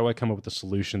have. How do I come up with a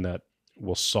solution that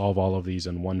will solve all of these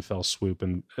in one fell swoop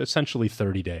in essentially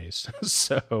 30 days?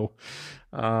 So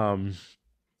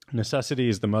necessity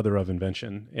is the mother of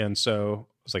invention. And so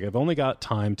I was like, I've only got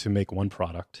time to make one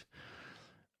product.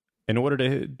 In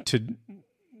order to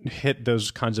hit those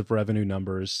kinds of revenue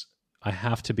numbers, I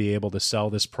have to be able to sell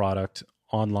this product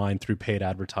online through paid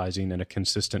advertising in a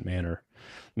consistent manner,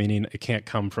 meaning it can't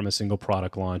come from a single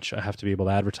product launch. I have to be able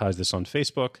to advertise this on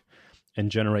Facebook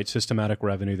and generate systematic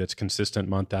revenue that's consistent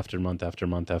month after month after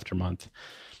month after month.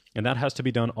 And that has to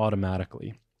be done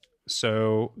automatically.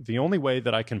 So the only way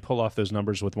that I can pull off those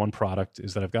numbers with one product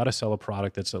is that I've got to sell a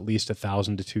product that's at least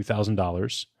 $1,000 to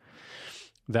 $2,000.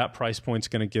 That price point's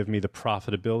going to give me the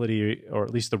profitability, or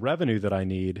at least the revenue that I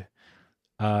need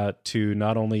to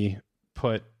not only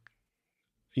put,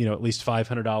 at least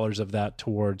 $500 of that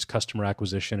towards customer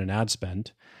acquisition and ad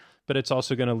spend, but it's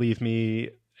also going to leave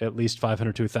me at least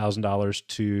 $500 to $1,000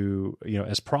 to,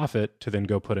 as profit to then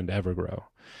go put into Evergrow.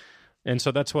 And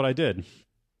so that's what I did.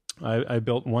 I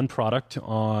built one product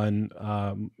on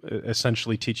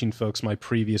essentially teaching folks my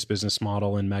previous business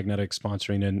model in magnetic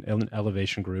sponsoring and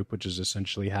elevation group, which is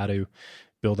essentially how to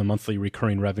build a monthly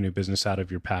recurring revenue business out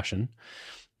of your passion.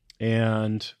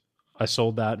 And I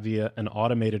sold that via an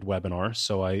automated webinar.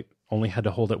 So I only had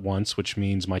to hold it once, which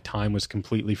means my time was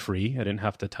completely free. I didn't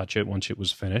have to touch it once it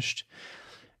was finished.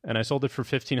 And I sold it for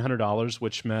 $1,500,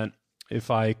 which meant if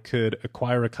I could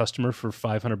acquire a customer for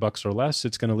 $500 or less,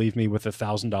 it's going to leave me with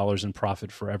 $1,000 in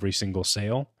profit for every single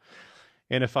sale.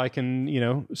 And if I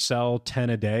can, sell 10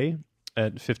 a day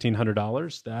at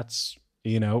 $1,500, that's,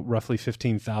 roughly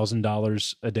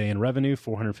 $15,000 a day in revenue,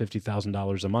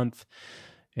 $450,000 a month.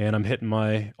 And I'm hitting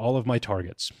all of my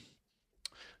targets.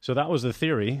 So that was the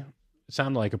theory. It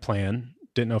sounded like a plan.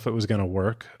 Didn't know if it was going to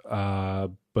work,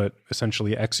 but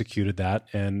essentially executed that.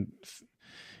 And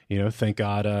thank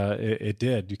God it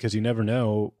did, because you never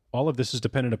know. All of this is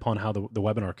dependent upon how the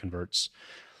webinar converts.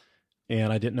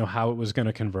 And I didn't know how it was going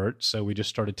to convert. So we just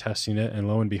started testing it. And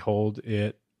lo and behold,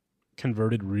 it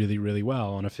converted really, really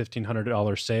well. On a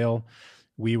 $1,500 sale,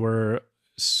 we were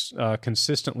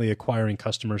consistently acquiring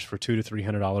customers for $200 to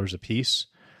 $300 a piece.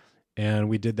 And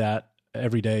we did that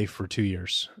every day for 2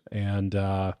 years. And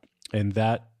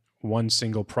that one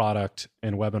single product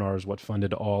and webinar is what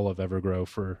funded all of Evergrow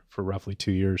for roughly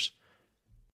 2 years.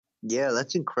 Yeah,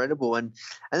 that's incredible. And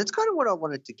that's kind of what I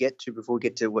wanted to get to before we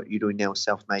get to what you're doing now with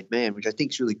Self-Made Man, which I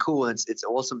think is really cool. And it's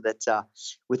awesome that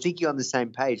we're thinking on the same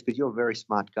page, because you're a very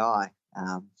smart guy.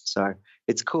 So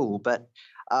it's cool. But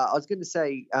I was going to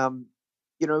say,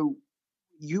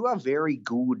 you are very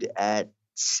good at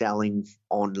selling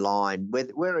online,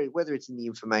 whether it's in the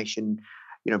information,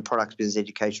 products, business,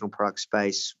 educational product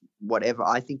space, whatever.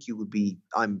 I think you would be,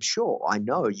 I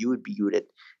know you would be good at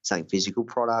selling physical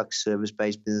products,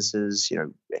 service-based businesses,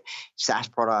 SaaS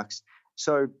products.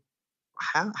 So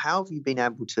how have you been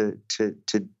able to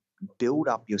build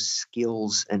up your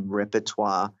skills and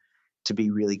repertoire to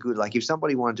be really good? Like if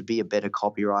somebody wanted to be a better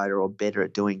copywriter or better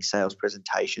at doing sales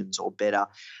presentations or better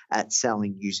at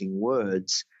selling using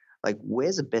words, like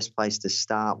where's the best place to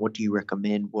start? What do you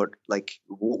recommend? What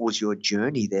was your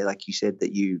journey there? Like you said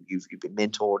that you've been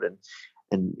mentored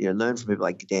and learned from people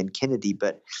like Dan Kennedy.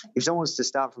 But if someone was to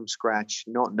start from scratch,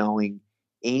 not knowing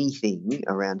anything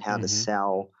around how to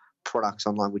sell products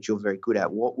online, which you're very good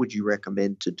at, what would you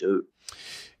recommend to do?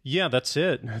 Yeah, that's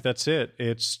it.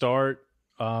 It's start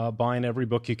buying every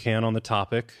book you can on the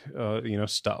topic.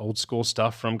 Old school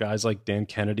stuff from guys like Dan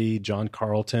Kennedy, John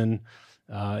Carlton,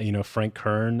 Frank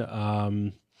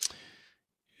Kern.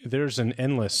 There's an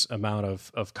endless amount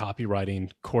of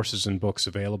copywriting courses and books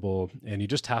available, and you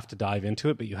just have to dive into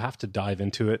it, but you have to dive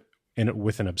into it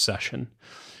with an obsession.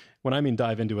 When I mean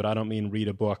dive into it, I don't mean read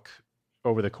a book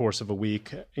over the course of a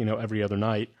week, every other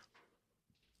night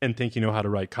and think you know how to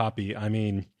write copy. I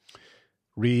mean,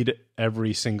 read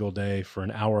every single day for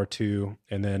an hour or two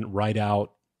and then write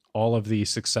out all of the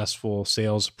successful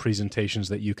sales presentations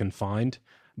that you can find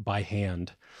by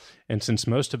hand. And since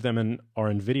most of them are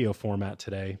in video format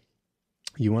today,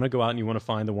 you want to go out and you want to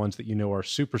find the ones that are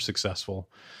super successful.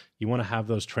 You want to have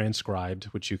those transcribed,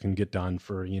 which you can get done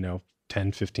for,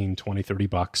 10, 15, 20,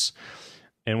 $30.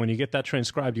 And when you get that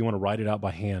transcribed, you want to write it out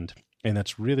by hand. And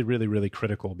that's really, really, really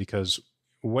critical, because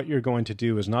what you're going to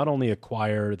do is not only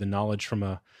acquire the knowledge from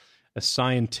a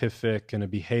scientific and a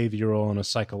behavioral and a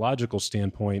psychological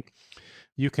standpoint,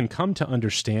 you can come to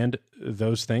understand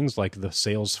those things like the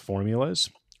sales formulas,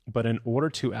 but in order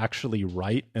to actually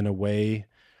write in a way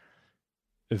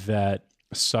that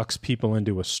sucks people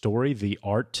into a story, the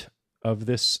art of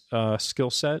this skill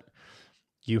set,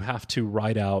 you have to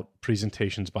write out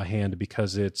presentations by hand,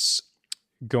 because it's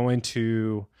going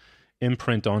to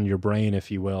imprint on your brain, if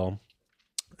you will,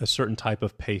 a certain type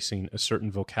of pacing, a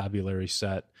certain vocabulary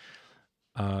set,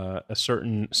 a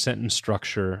certain sentence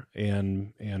structure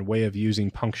and way of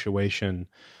using punctuation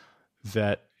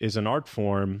that is an art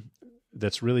form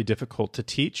that's really difficult to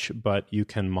teach, but you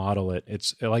can model it.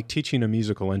 It's like teaching a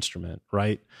musical instrument,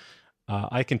 right?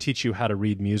 I can teach you how to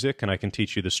read music and I can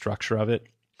teach you the structure of it.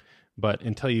 But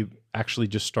until you actually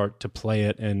just start to play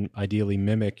it and ideally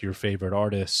mimic your favorite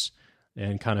artists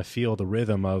and kind of feel the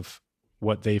rhythm of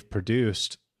what they've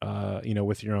produced,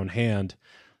 with your own hand,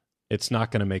 it's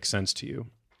not going to make sense to you.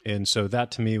 And so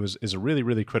that to me is a really,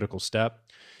 really critical step.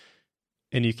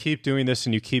 And you keep doing this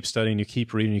and you keep studying, you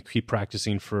keep reading, you keep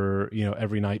practicing for,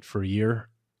 every night for a year,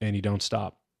 and you don't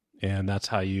stop. And that's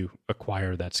how you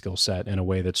acquire that skill set in a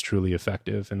way that's truly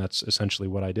effective. And that's essentially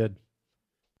what I did.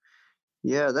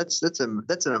 Yeah, that's an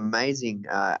amazing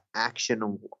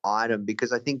action item,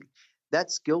 because I think that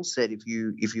skill set, if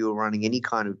you are running any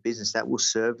kind of business, that will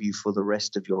serve you for the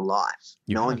rest of your life.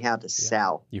 Knowing how to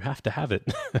sell. You have to have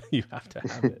it. You have to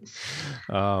have it.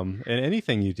 And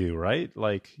anything you do, right?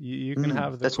 Like you can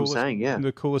have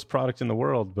the coolest product in the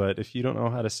world, but if you don't know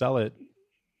how to sell it,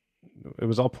 it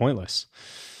was all pointless.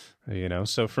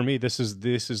 So for me, this is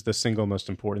the single most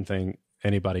important thing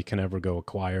anybody can ever go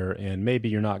acquire. And maybe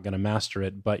you're not going to master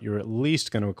it, but you're at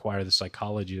least going to acquire the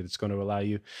psychology that's going to allow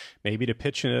you maybe to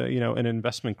pitch an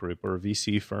investment group or a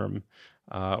VC firm,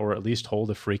 or at least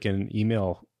hold a freaking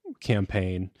email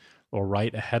campaign or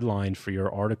write a headline for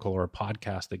your article or a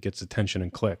podcast that gets attention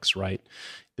and clicks, right?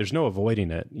 There's no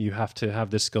avoiding it. You have to have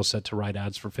this skill set to write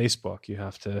ads for Facebook. You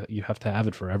have to have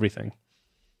it for everything.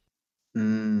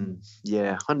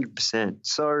 Yeah, 100%.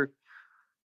 So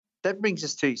that brings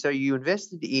us to, so you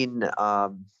invested in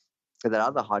that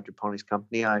other hydroponics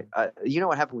company.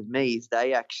 What happened with me is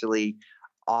they actually,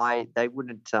 they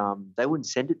wouldn't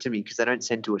send it to me because they don't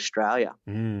send to Australia.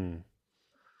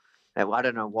 I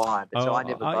don't know why, but so I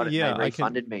never got it. They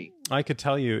refunded me. I could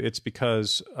tell you it's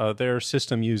because their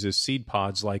system uses seed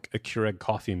pods like a Keurig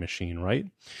coffee machine, right?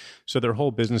 So their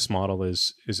whole business model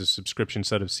is a subscription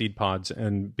set of seed pods,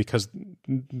 and because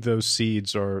those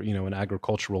seeds are an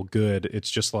agricultural good,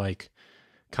 it's just like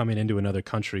coming into another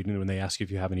country when they ask you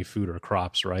if you have any food or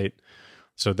crops, right?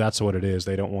 So that's what it is.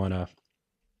 They don't want to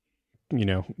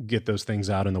get those things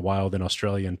out in the wild in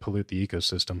Australia and pollute the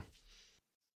ecosystem.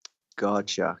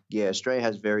 Gotcha. Yeah, Australia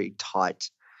has very tight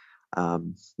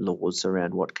laws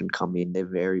around what can come in. They're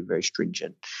very, very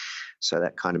stringent. So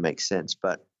that kind of makes sense.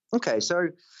 But okay,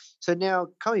 so now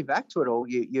coming back to it all,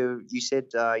 you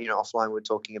said offline we're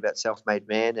talking about Self-Made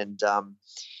Man, and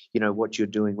what you're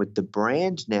doing with the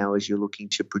brand now is you're looking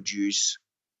to produce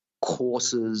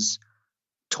courses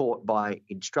taught by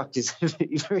instructors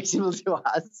very similar to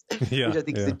us, which I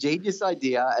think is a genius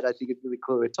idea, and I think it's really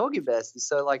cool we're talking about this.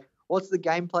 So, what's the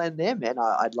game plan there, man?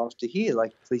 I'd love to hear.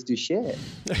 Please do share,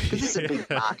 because this is a big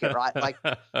market, right? This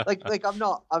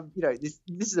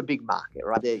is a big market,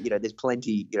 right? There's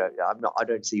plenty. I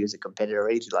don't see you as a competitor or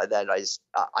anything like that. I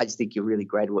just think you're really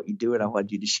great at what you do, and I want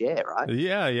you to share, right?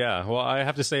 Yeah. Well, I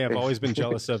have to say, I've always been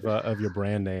jealous of your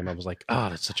brand name. I was like,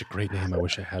 that's such a great name. I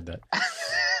wish I had that.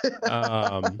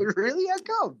 Really? How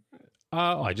come?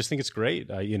 I just think it's great.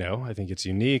 I think it's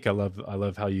unique. I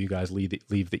love how you guys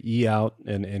leave the E out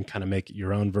and kind of make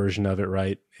your own version of it,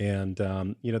 right? And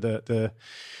the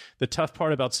tough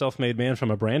part about Self-Made Man from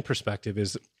a brand perspective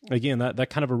is, again, that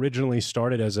kind of originally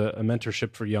started as a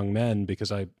mentorship for young men,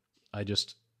 because I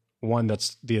just, one,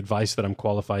 that's the advice that I'm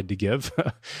qualified to give,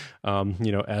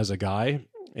 as a guy,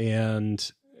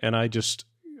 and I just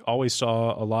always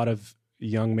saw a lot of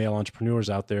young male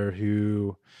entrepreneurs out there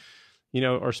who,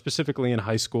 are specifically in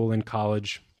high school and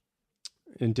college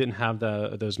and didn't have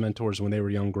those mentors when they were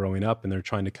young growing up, and they're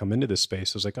trying to come into this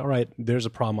space. I was like, all right, there's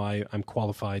a problem I'm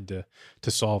qualified to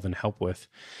solve and help with.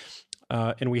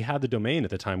 And we had the domain at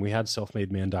the time. We had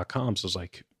selfmademan.com. So I was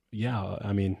like, yeah,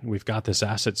 we've got this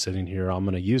asset sitting here. I'm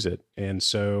going to use it. And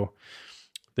so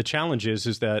the challenge is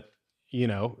that,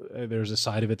 there's a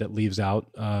side of it that leaves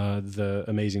out the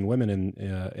amazing women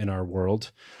in our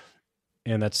world.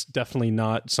 And that's definitely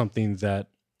not something that,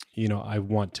 I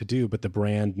want to do, but the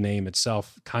brand name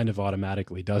itself kind of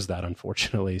automatically does that,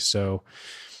 unfortunately. So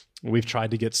we've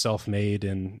tried to get self-made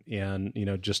and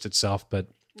just itself, but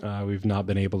we've not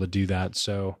been able to do that.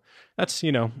 So that's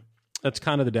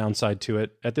kind of the downside to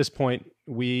it. At this point,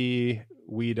 we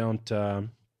don't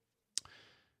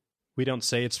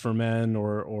say it's for men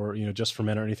or just for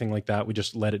men or anything like that. We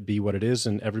just let it be what it is,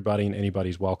 and everybody and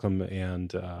anybody's welcome.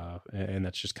 And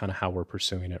that's just kind of how we're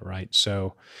pursuing it. Right.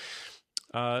 So,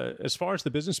 as far as the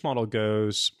business model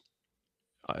goes,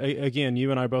 again,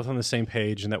 you and I are both on the same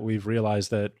page, and that we've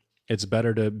realized that it's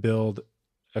better to build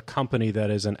a company that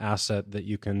is an asset that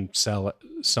you can sell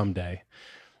someday,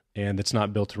 and it's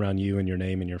not built around you and your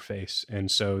name and your face. And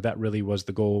so that really was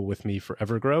the goal with me for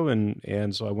Evergrow.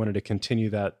 And so I wanted to continue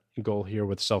that goal here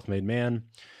with Self-Made Man.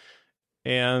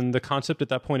 And the concept at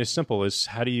that point is simple: is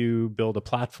how do you build a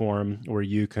platform where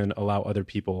you can allow other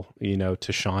people,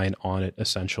 to shine on it,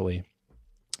 essentially.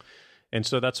 And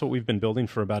so that's what we've been building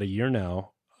for about a year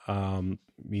now.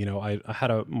 I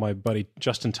had my buddy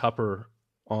Justin Tupper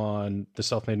on the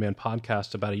Self-Made Man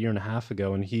podcast about a year and a half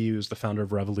ago, and he was the founder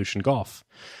of Revolution Golf.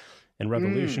 And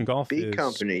Revolution Golf big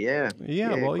company, yeah.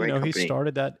 Well, company. he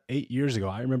started that 8 years ago.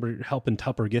 I remember helping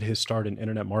Tupper get his start in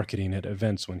internet marketing at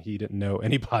events when he didn't know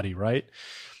anybody, right?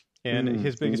 And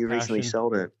his biggest you passion, recently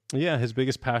sold it. Yeah, his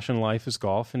biggest passion in life is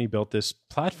golf, and he built this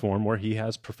platform where he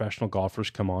has professional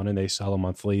golfers come on and they sell a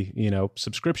monthly,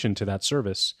 subscription to that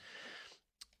service.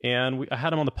 And I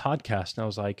had him on the podcast, and I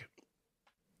was like,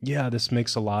 yeah, this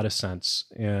makes a lot of sense.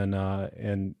 And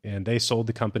they sold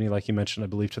the company, like you mentioned, I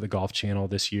believe, to the Golf Channel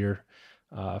this year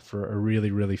for a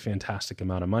really, really fantastic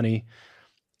amount of money.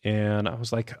 And I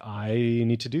was like, I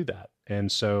need to do that.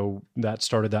 And so that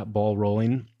started that ball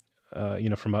rolling,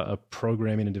 from a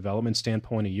programming and development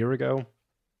standpoint a year ago.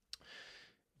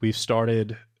 We've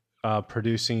started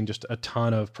producing just a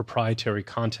ton of proprietary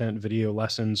content, video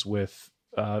lessons with,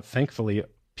 thankfully,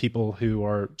 people who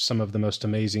are some of the most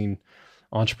amazing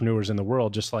entrepreneurs in the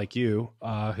world, just like you,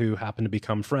 who happen to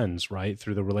become friends, right,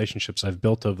 through the relationships I've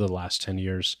built over the last 10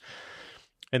 years.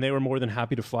 And they were more than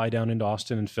happy to fly down into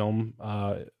Austin and film,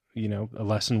 a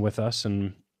lesson with us.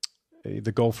 And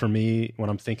the goal for me when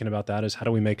I'm thinking about that is how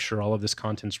do we make sure all of this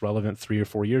content's relevant 3 or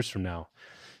 4 years from now?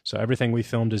 So everything we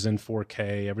filmed is in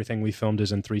 4K. Everything we filmed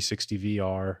is in 360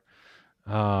 VR.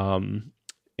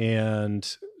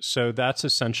 And so that's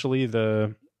essentially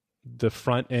the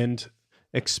front end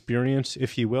experience,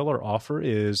 if you will, or offer,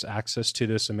 is access to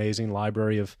this amazing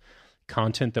library of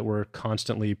content that we're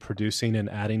constantly producing and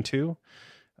adding to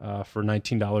for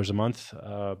 $19 a month,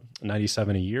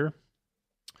 $97 a year.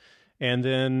 And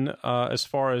then as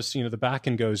far as the back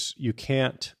end goes, you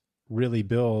can't really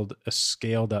build a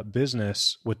scaled up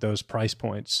business with those price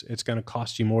points. It's going to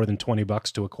cost you more than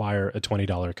 $20 to acquire a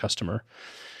 $20 customer.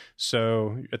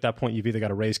 So at that point, you've either got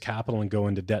to raise capital and go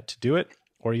into debt to do it,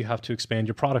 or you have to expand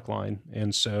your product line.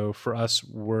 And so for us,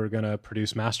 we're going to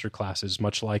produce master classes,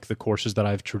 much like the courses that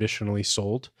I've traditionally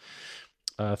sold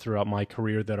throughout my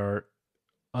career, that are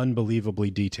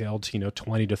unbelievably detailed,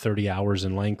 20 to 30 hours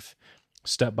in length,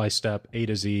 step by step, A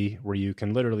to Z, where you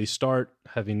can literally start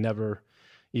having never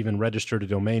even registered a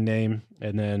domain name,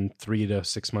 and then 3 to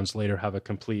 6 months later have a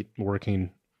complete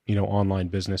working, online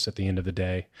business at the end of the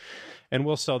day. And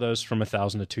we'll sell those from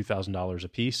 $1,000 to $2,000 a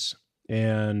piece.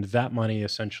 And that money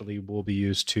essentially will be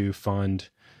used to fund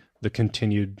the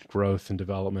continued growth and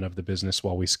development of the business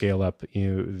while we scale up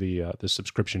the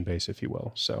subscription base, if you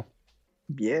will. So,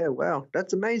 yeah, wow,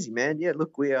 that's amazing, man. Yeah,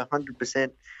 look, we are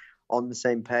 100% on the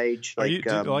same page. I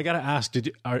got to ask,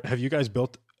 have you guys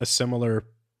built a similar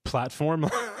platform?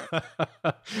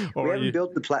 We haven't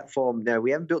built the platform. No,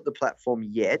 we haven't built the platform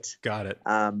yet. Got it.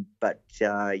 But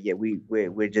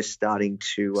we're just starting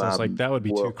to. Sounds like that would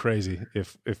be too crazy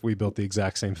if we built the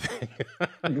exact same thing.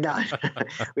 No,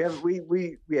 we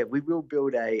will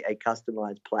build a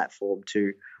customized platform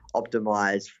to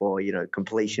optimize for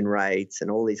completion rates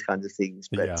and all these kinds of things.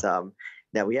 But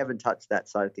now we haven't touched that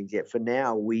side of things yet. For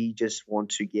now, we just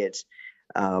want to get.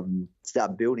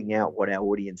 Start building out what our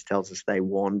audience tells us they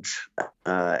want,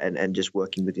 and just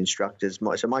working with instructors.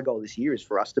 So my goal this year is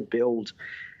for us to build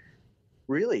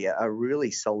really a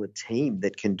really solid team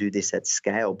that can do this at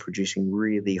scale, producing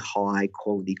really high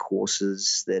quality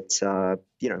courses that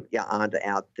aren't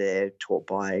out there taught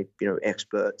by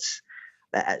experts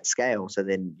at scale. So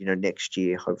then next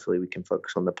year hopefully we can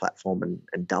focus on the platform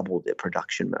and double the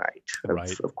production rate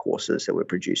of courses that we're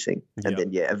producing, and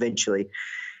then eventually.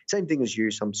 Same thing as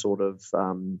you, some sort of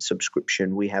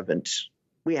subscription. We haven't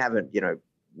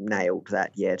nailed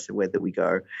that yet, whether we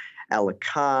go a la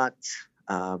carte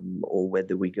or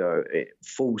whether we go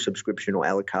full subscription or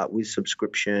a la carte with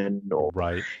subscription. Or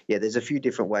there's a few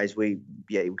different ways. We're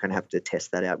going to have to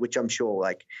test that out, which I'm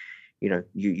sure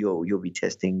you'll be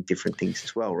testing different things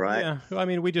as well, right? Yeah, I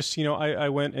mean, we just I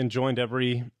went and joined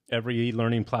every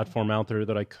e-learning platform out there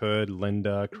that I could.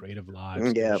 Lynda, Creative Live,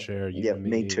 Skillshare, Udemy,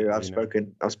 me too. I've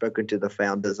spoken to the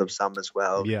founders of some as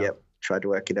well. Tried to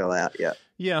work it all out.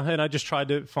 And I just tried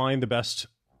to find the best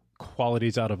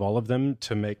qualities out of all of them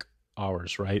to make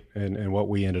ours, right? And what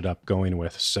we ended up going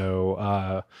with.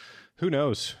 So who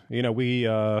knows? We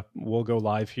will go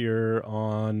live here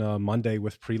on Monday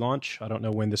with pre-launch. I don't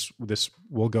know when this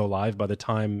will go live. By the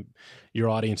time your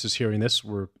audience is hearing this,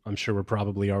 I'm sure we're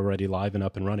probably already live and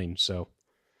up and running. So,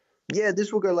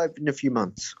 this will go live in a few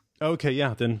months. Okay,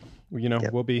 yeah, then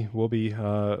Yep. we'll be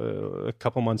a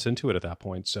couple months into it at that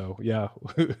point. So yeah,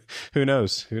 who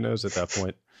knows? Who knows at that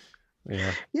point?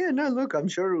 Yeah. Yeah, no, look, I'm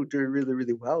sure it'll do really,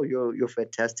 really well. You're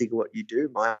fantastic at what you do,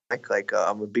 Mike. Like,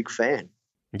 I'm a big fan.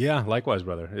 Yeah, likewise,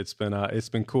 brother. It's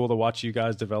been cool to watch you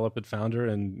guys develop at Founder,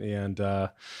 and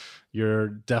you're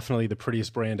definitely the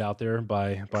prettiest brand out there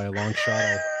by a long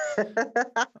shot.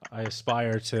 I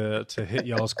aspire to hit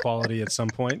y'all's quality at some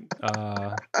point.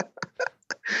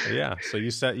 Yeah, so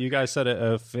you guys set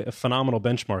a phenomenal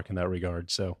benchmark in that regard.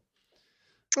 So,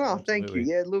 Oh, thank you.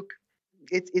 absolutely. Yeah, look,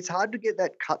 it's hard to get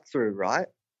that cut through, right?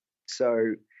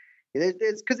 So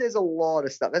there's because there's a lot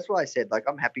of stuff. That's why I said, like,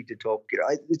 I'm happy to talk.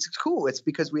 It's cool. It's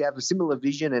because we have a similar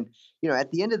vision, and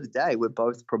at the end of the day, we're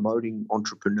both promoting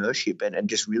entrepreneurship and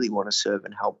just really want to serve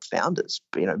and help founders,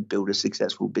 build a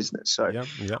successful business. So Yeah.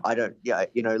 I don't,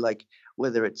 like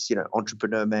whether it's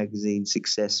Entrepreneur Magazine,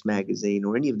 Success Magazine,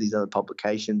 or any of these other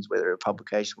publications, whether a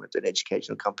publication with an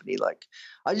educational company, like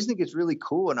I just think it's really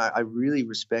cool, and I really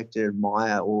respect and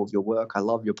admire all of your work. I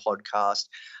love your podcast.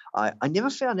 I never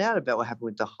found out about what happened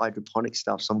with the hydroponic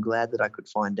stuff, so I'm glad that I could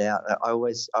find out. I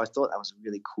thought that was a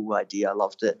really cool idea. I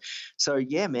loved it. So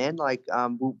yeah, man, like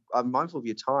I'm mindful of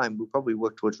your time. We'll probably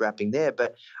work towards wrapping there,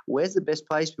 but where's the best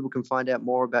place people can find out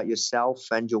more about yourself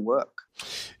and your work?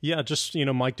 Yeah, just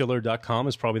MikeDillard.com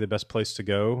is probably the best place to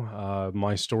go.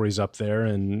 My story's up there,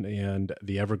 and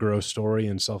the Evergrow story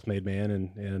and Self-Made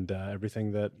Man and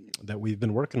everything that we've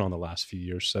been working on the last few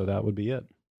years. So that would be it.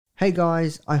 Hey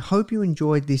guys, I hope you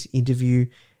enjoyed this interview.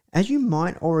 As you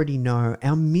might already know,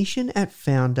 our mission at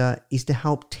Founder is to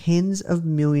help tens of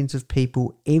millions of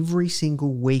people every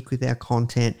single week with our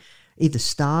content, either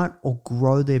start or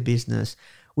grow their business,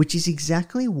 which is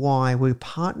exactly why we're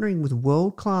partnering with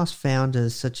world-class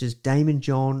founders such as Damon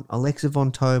John, Alexa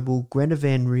Von Tobel, Greta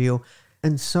Van Riel,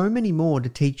 and so many more to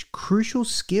teach crucial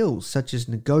skills such as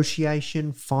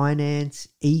negotiation, finance,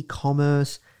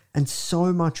 e-commerce, and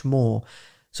so much more.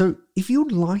 So if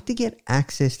you'd like to get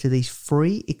access to these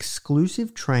free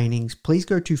exclusive trainings, please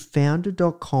go to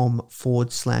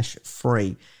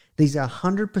founder.com/free. These are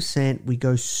 100%. We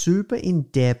go super in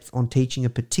depth on teaching a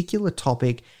particular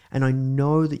topic, and I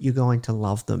know that you're going to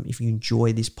love them if you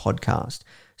enjoy this podcast.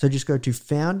 So just go to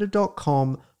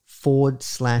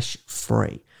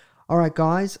founder.com/free. All right,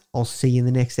 guys, I'll see you in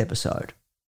the next episode.